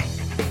Santa Fe.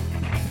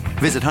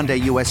 Visit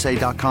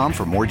HyundaiUSA.com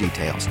for more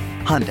details.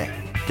 Hyundai,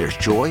 there's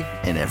joy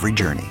in every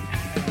journey.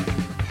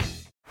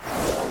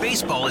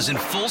 Baseball is in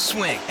full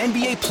swing.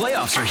 NBA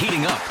playoffs are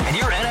heating up, and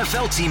your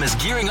NFL team is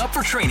gearing up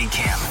for training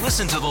camp.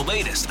 Listen to the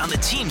latest on the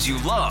teams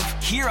you love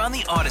here on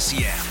the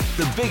Odyssey app.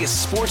 The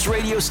biggest sports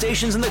radio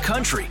stations in the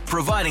country,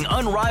 providing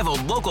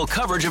unrivaled local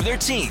coverage of their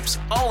teams,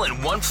 all in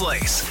one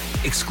place.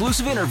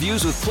 Exclusive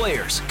interviews with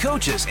players,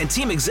 coaches, and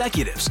team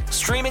executives,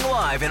 streaming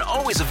live and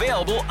always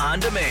available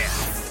on demand.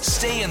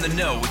 Stay in the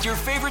know with your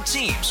favorite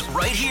teams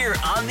right here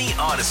on the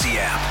Odyssey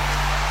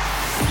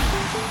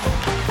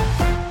app.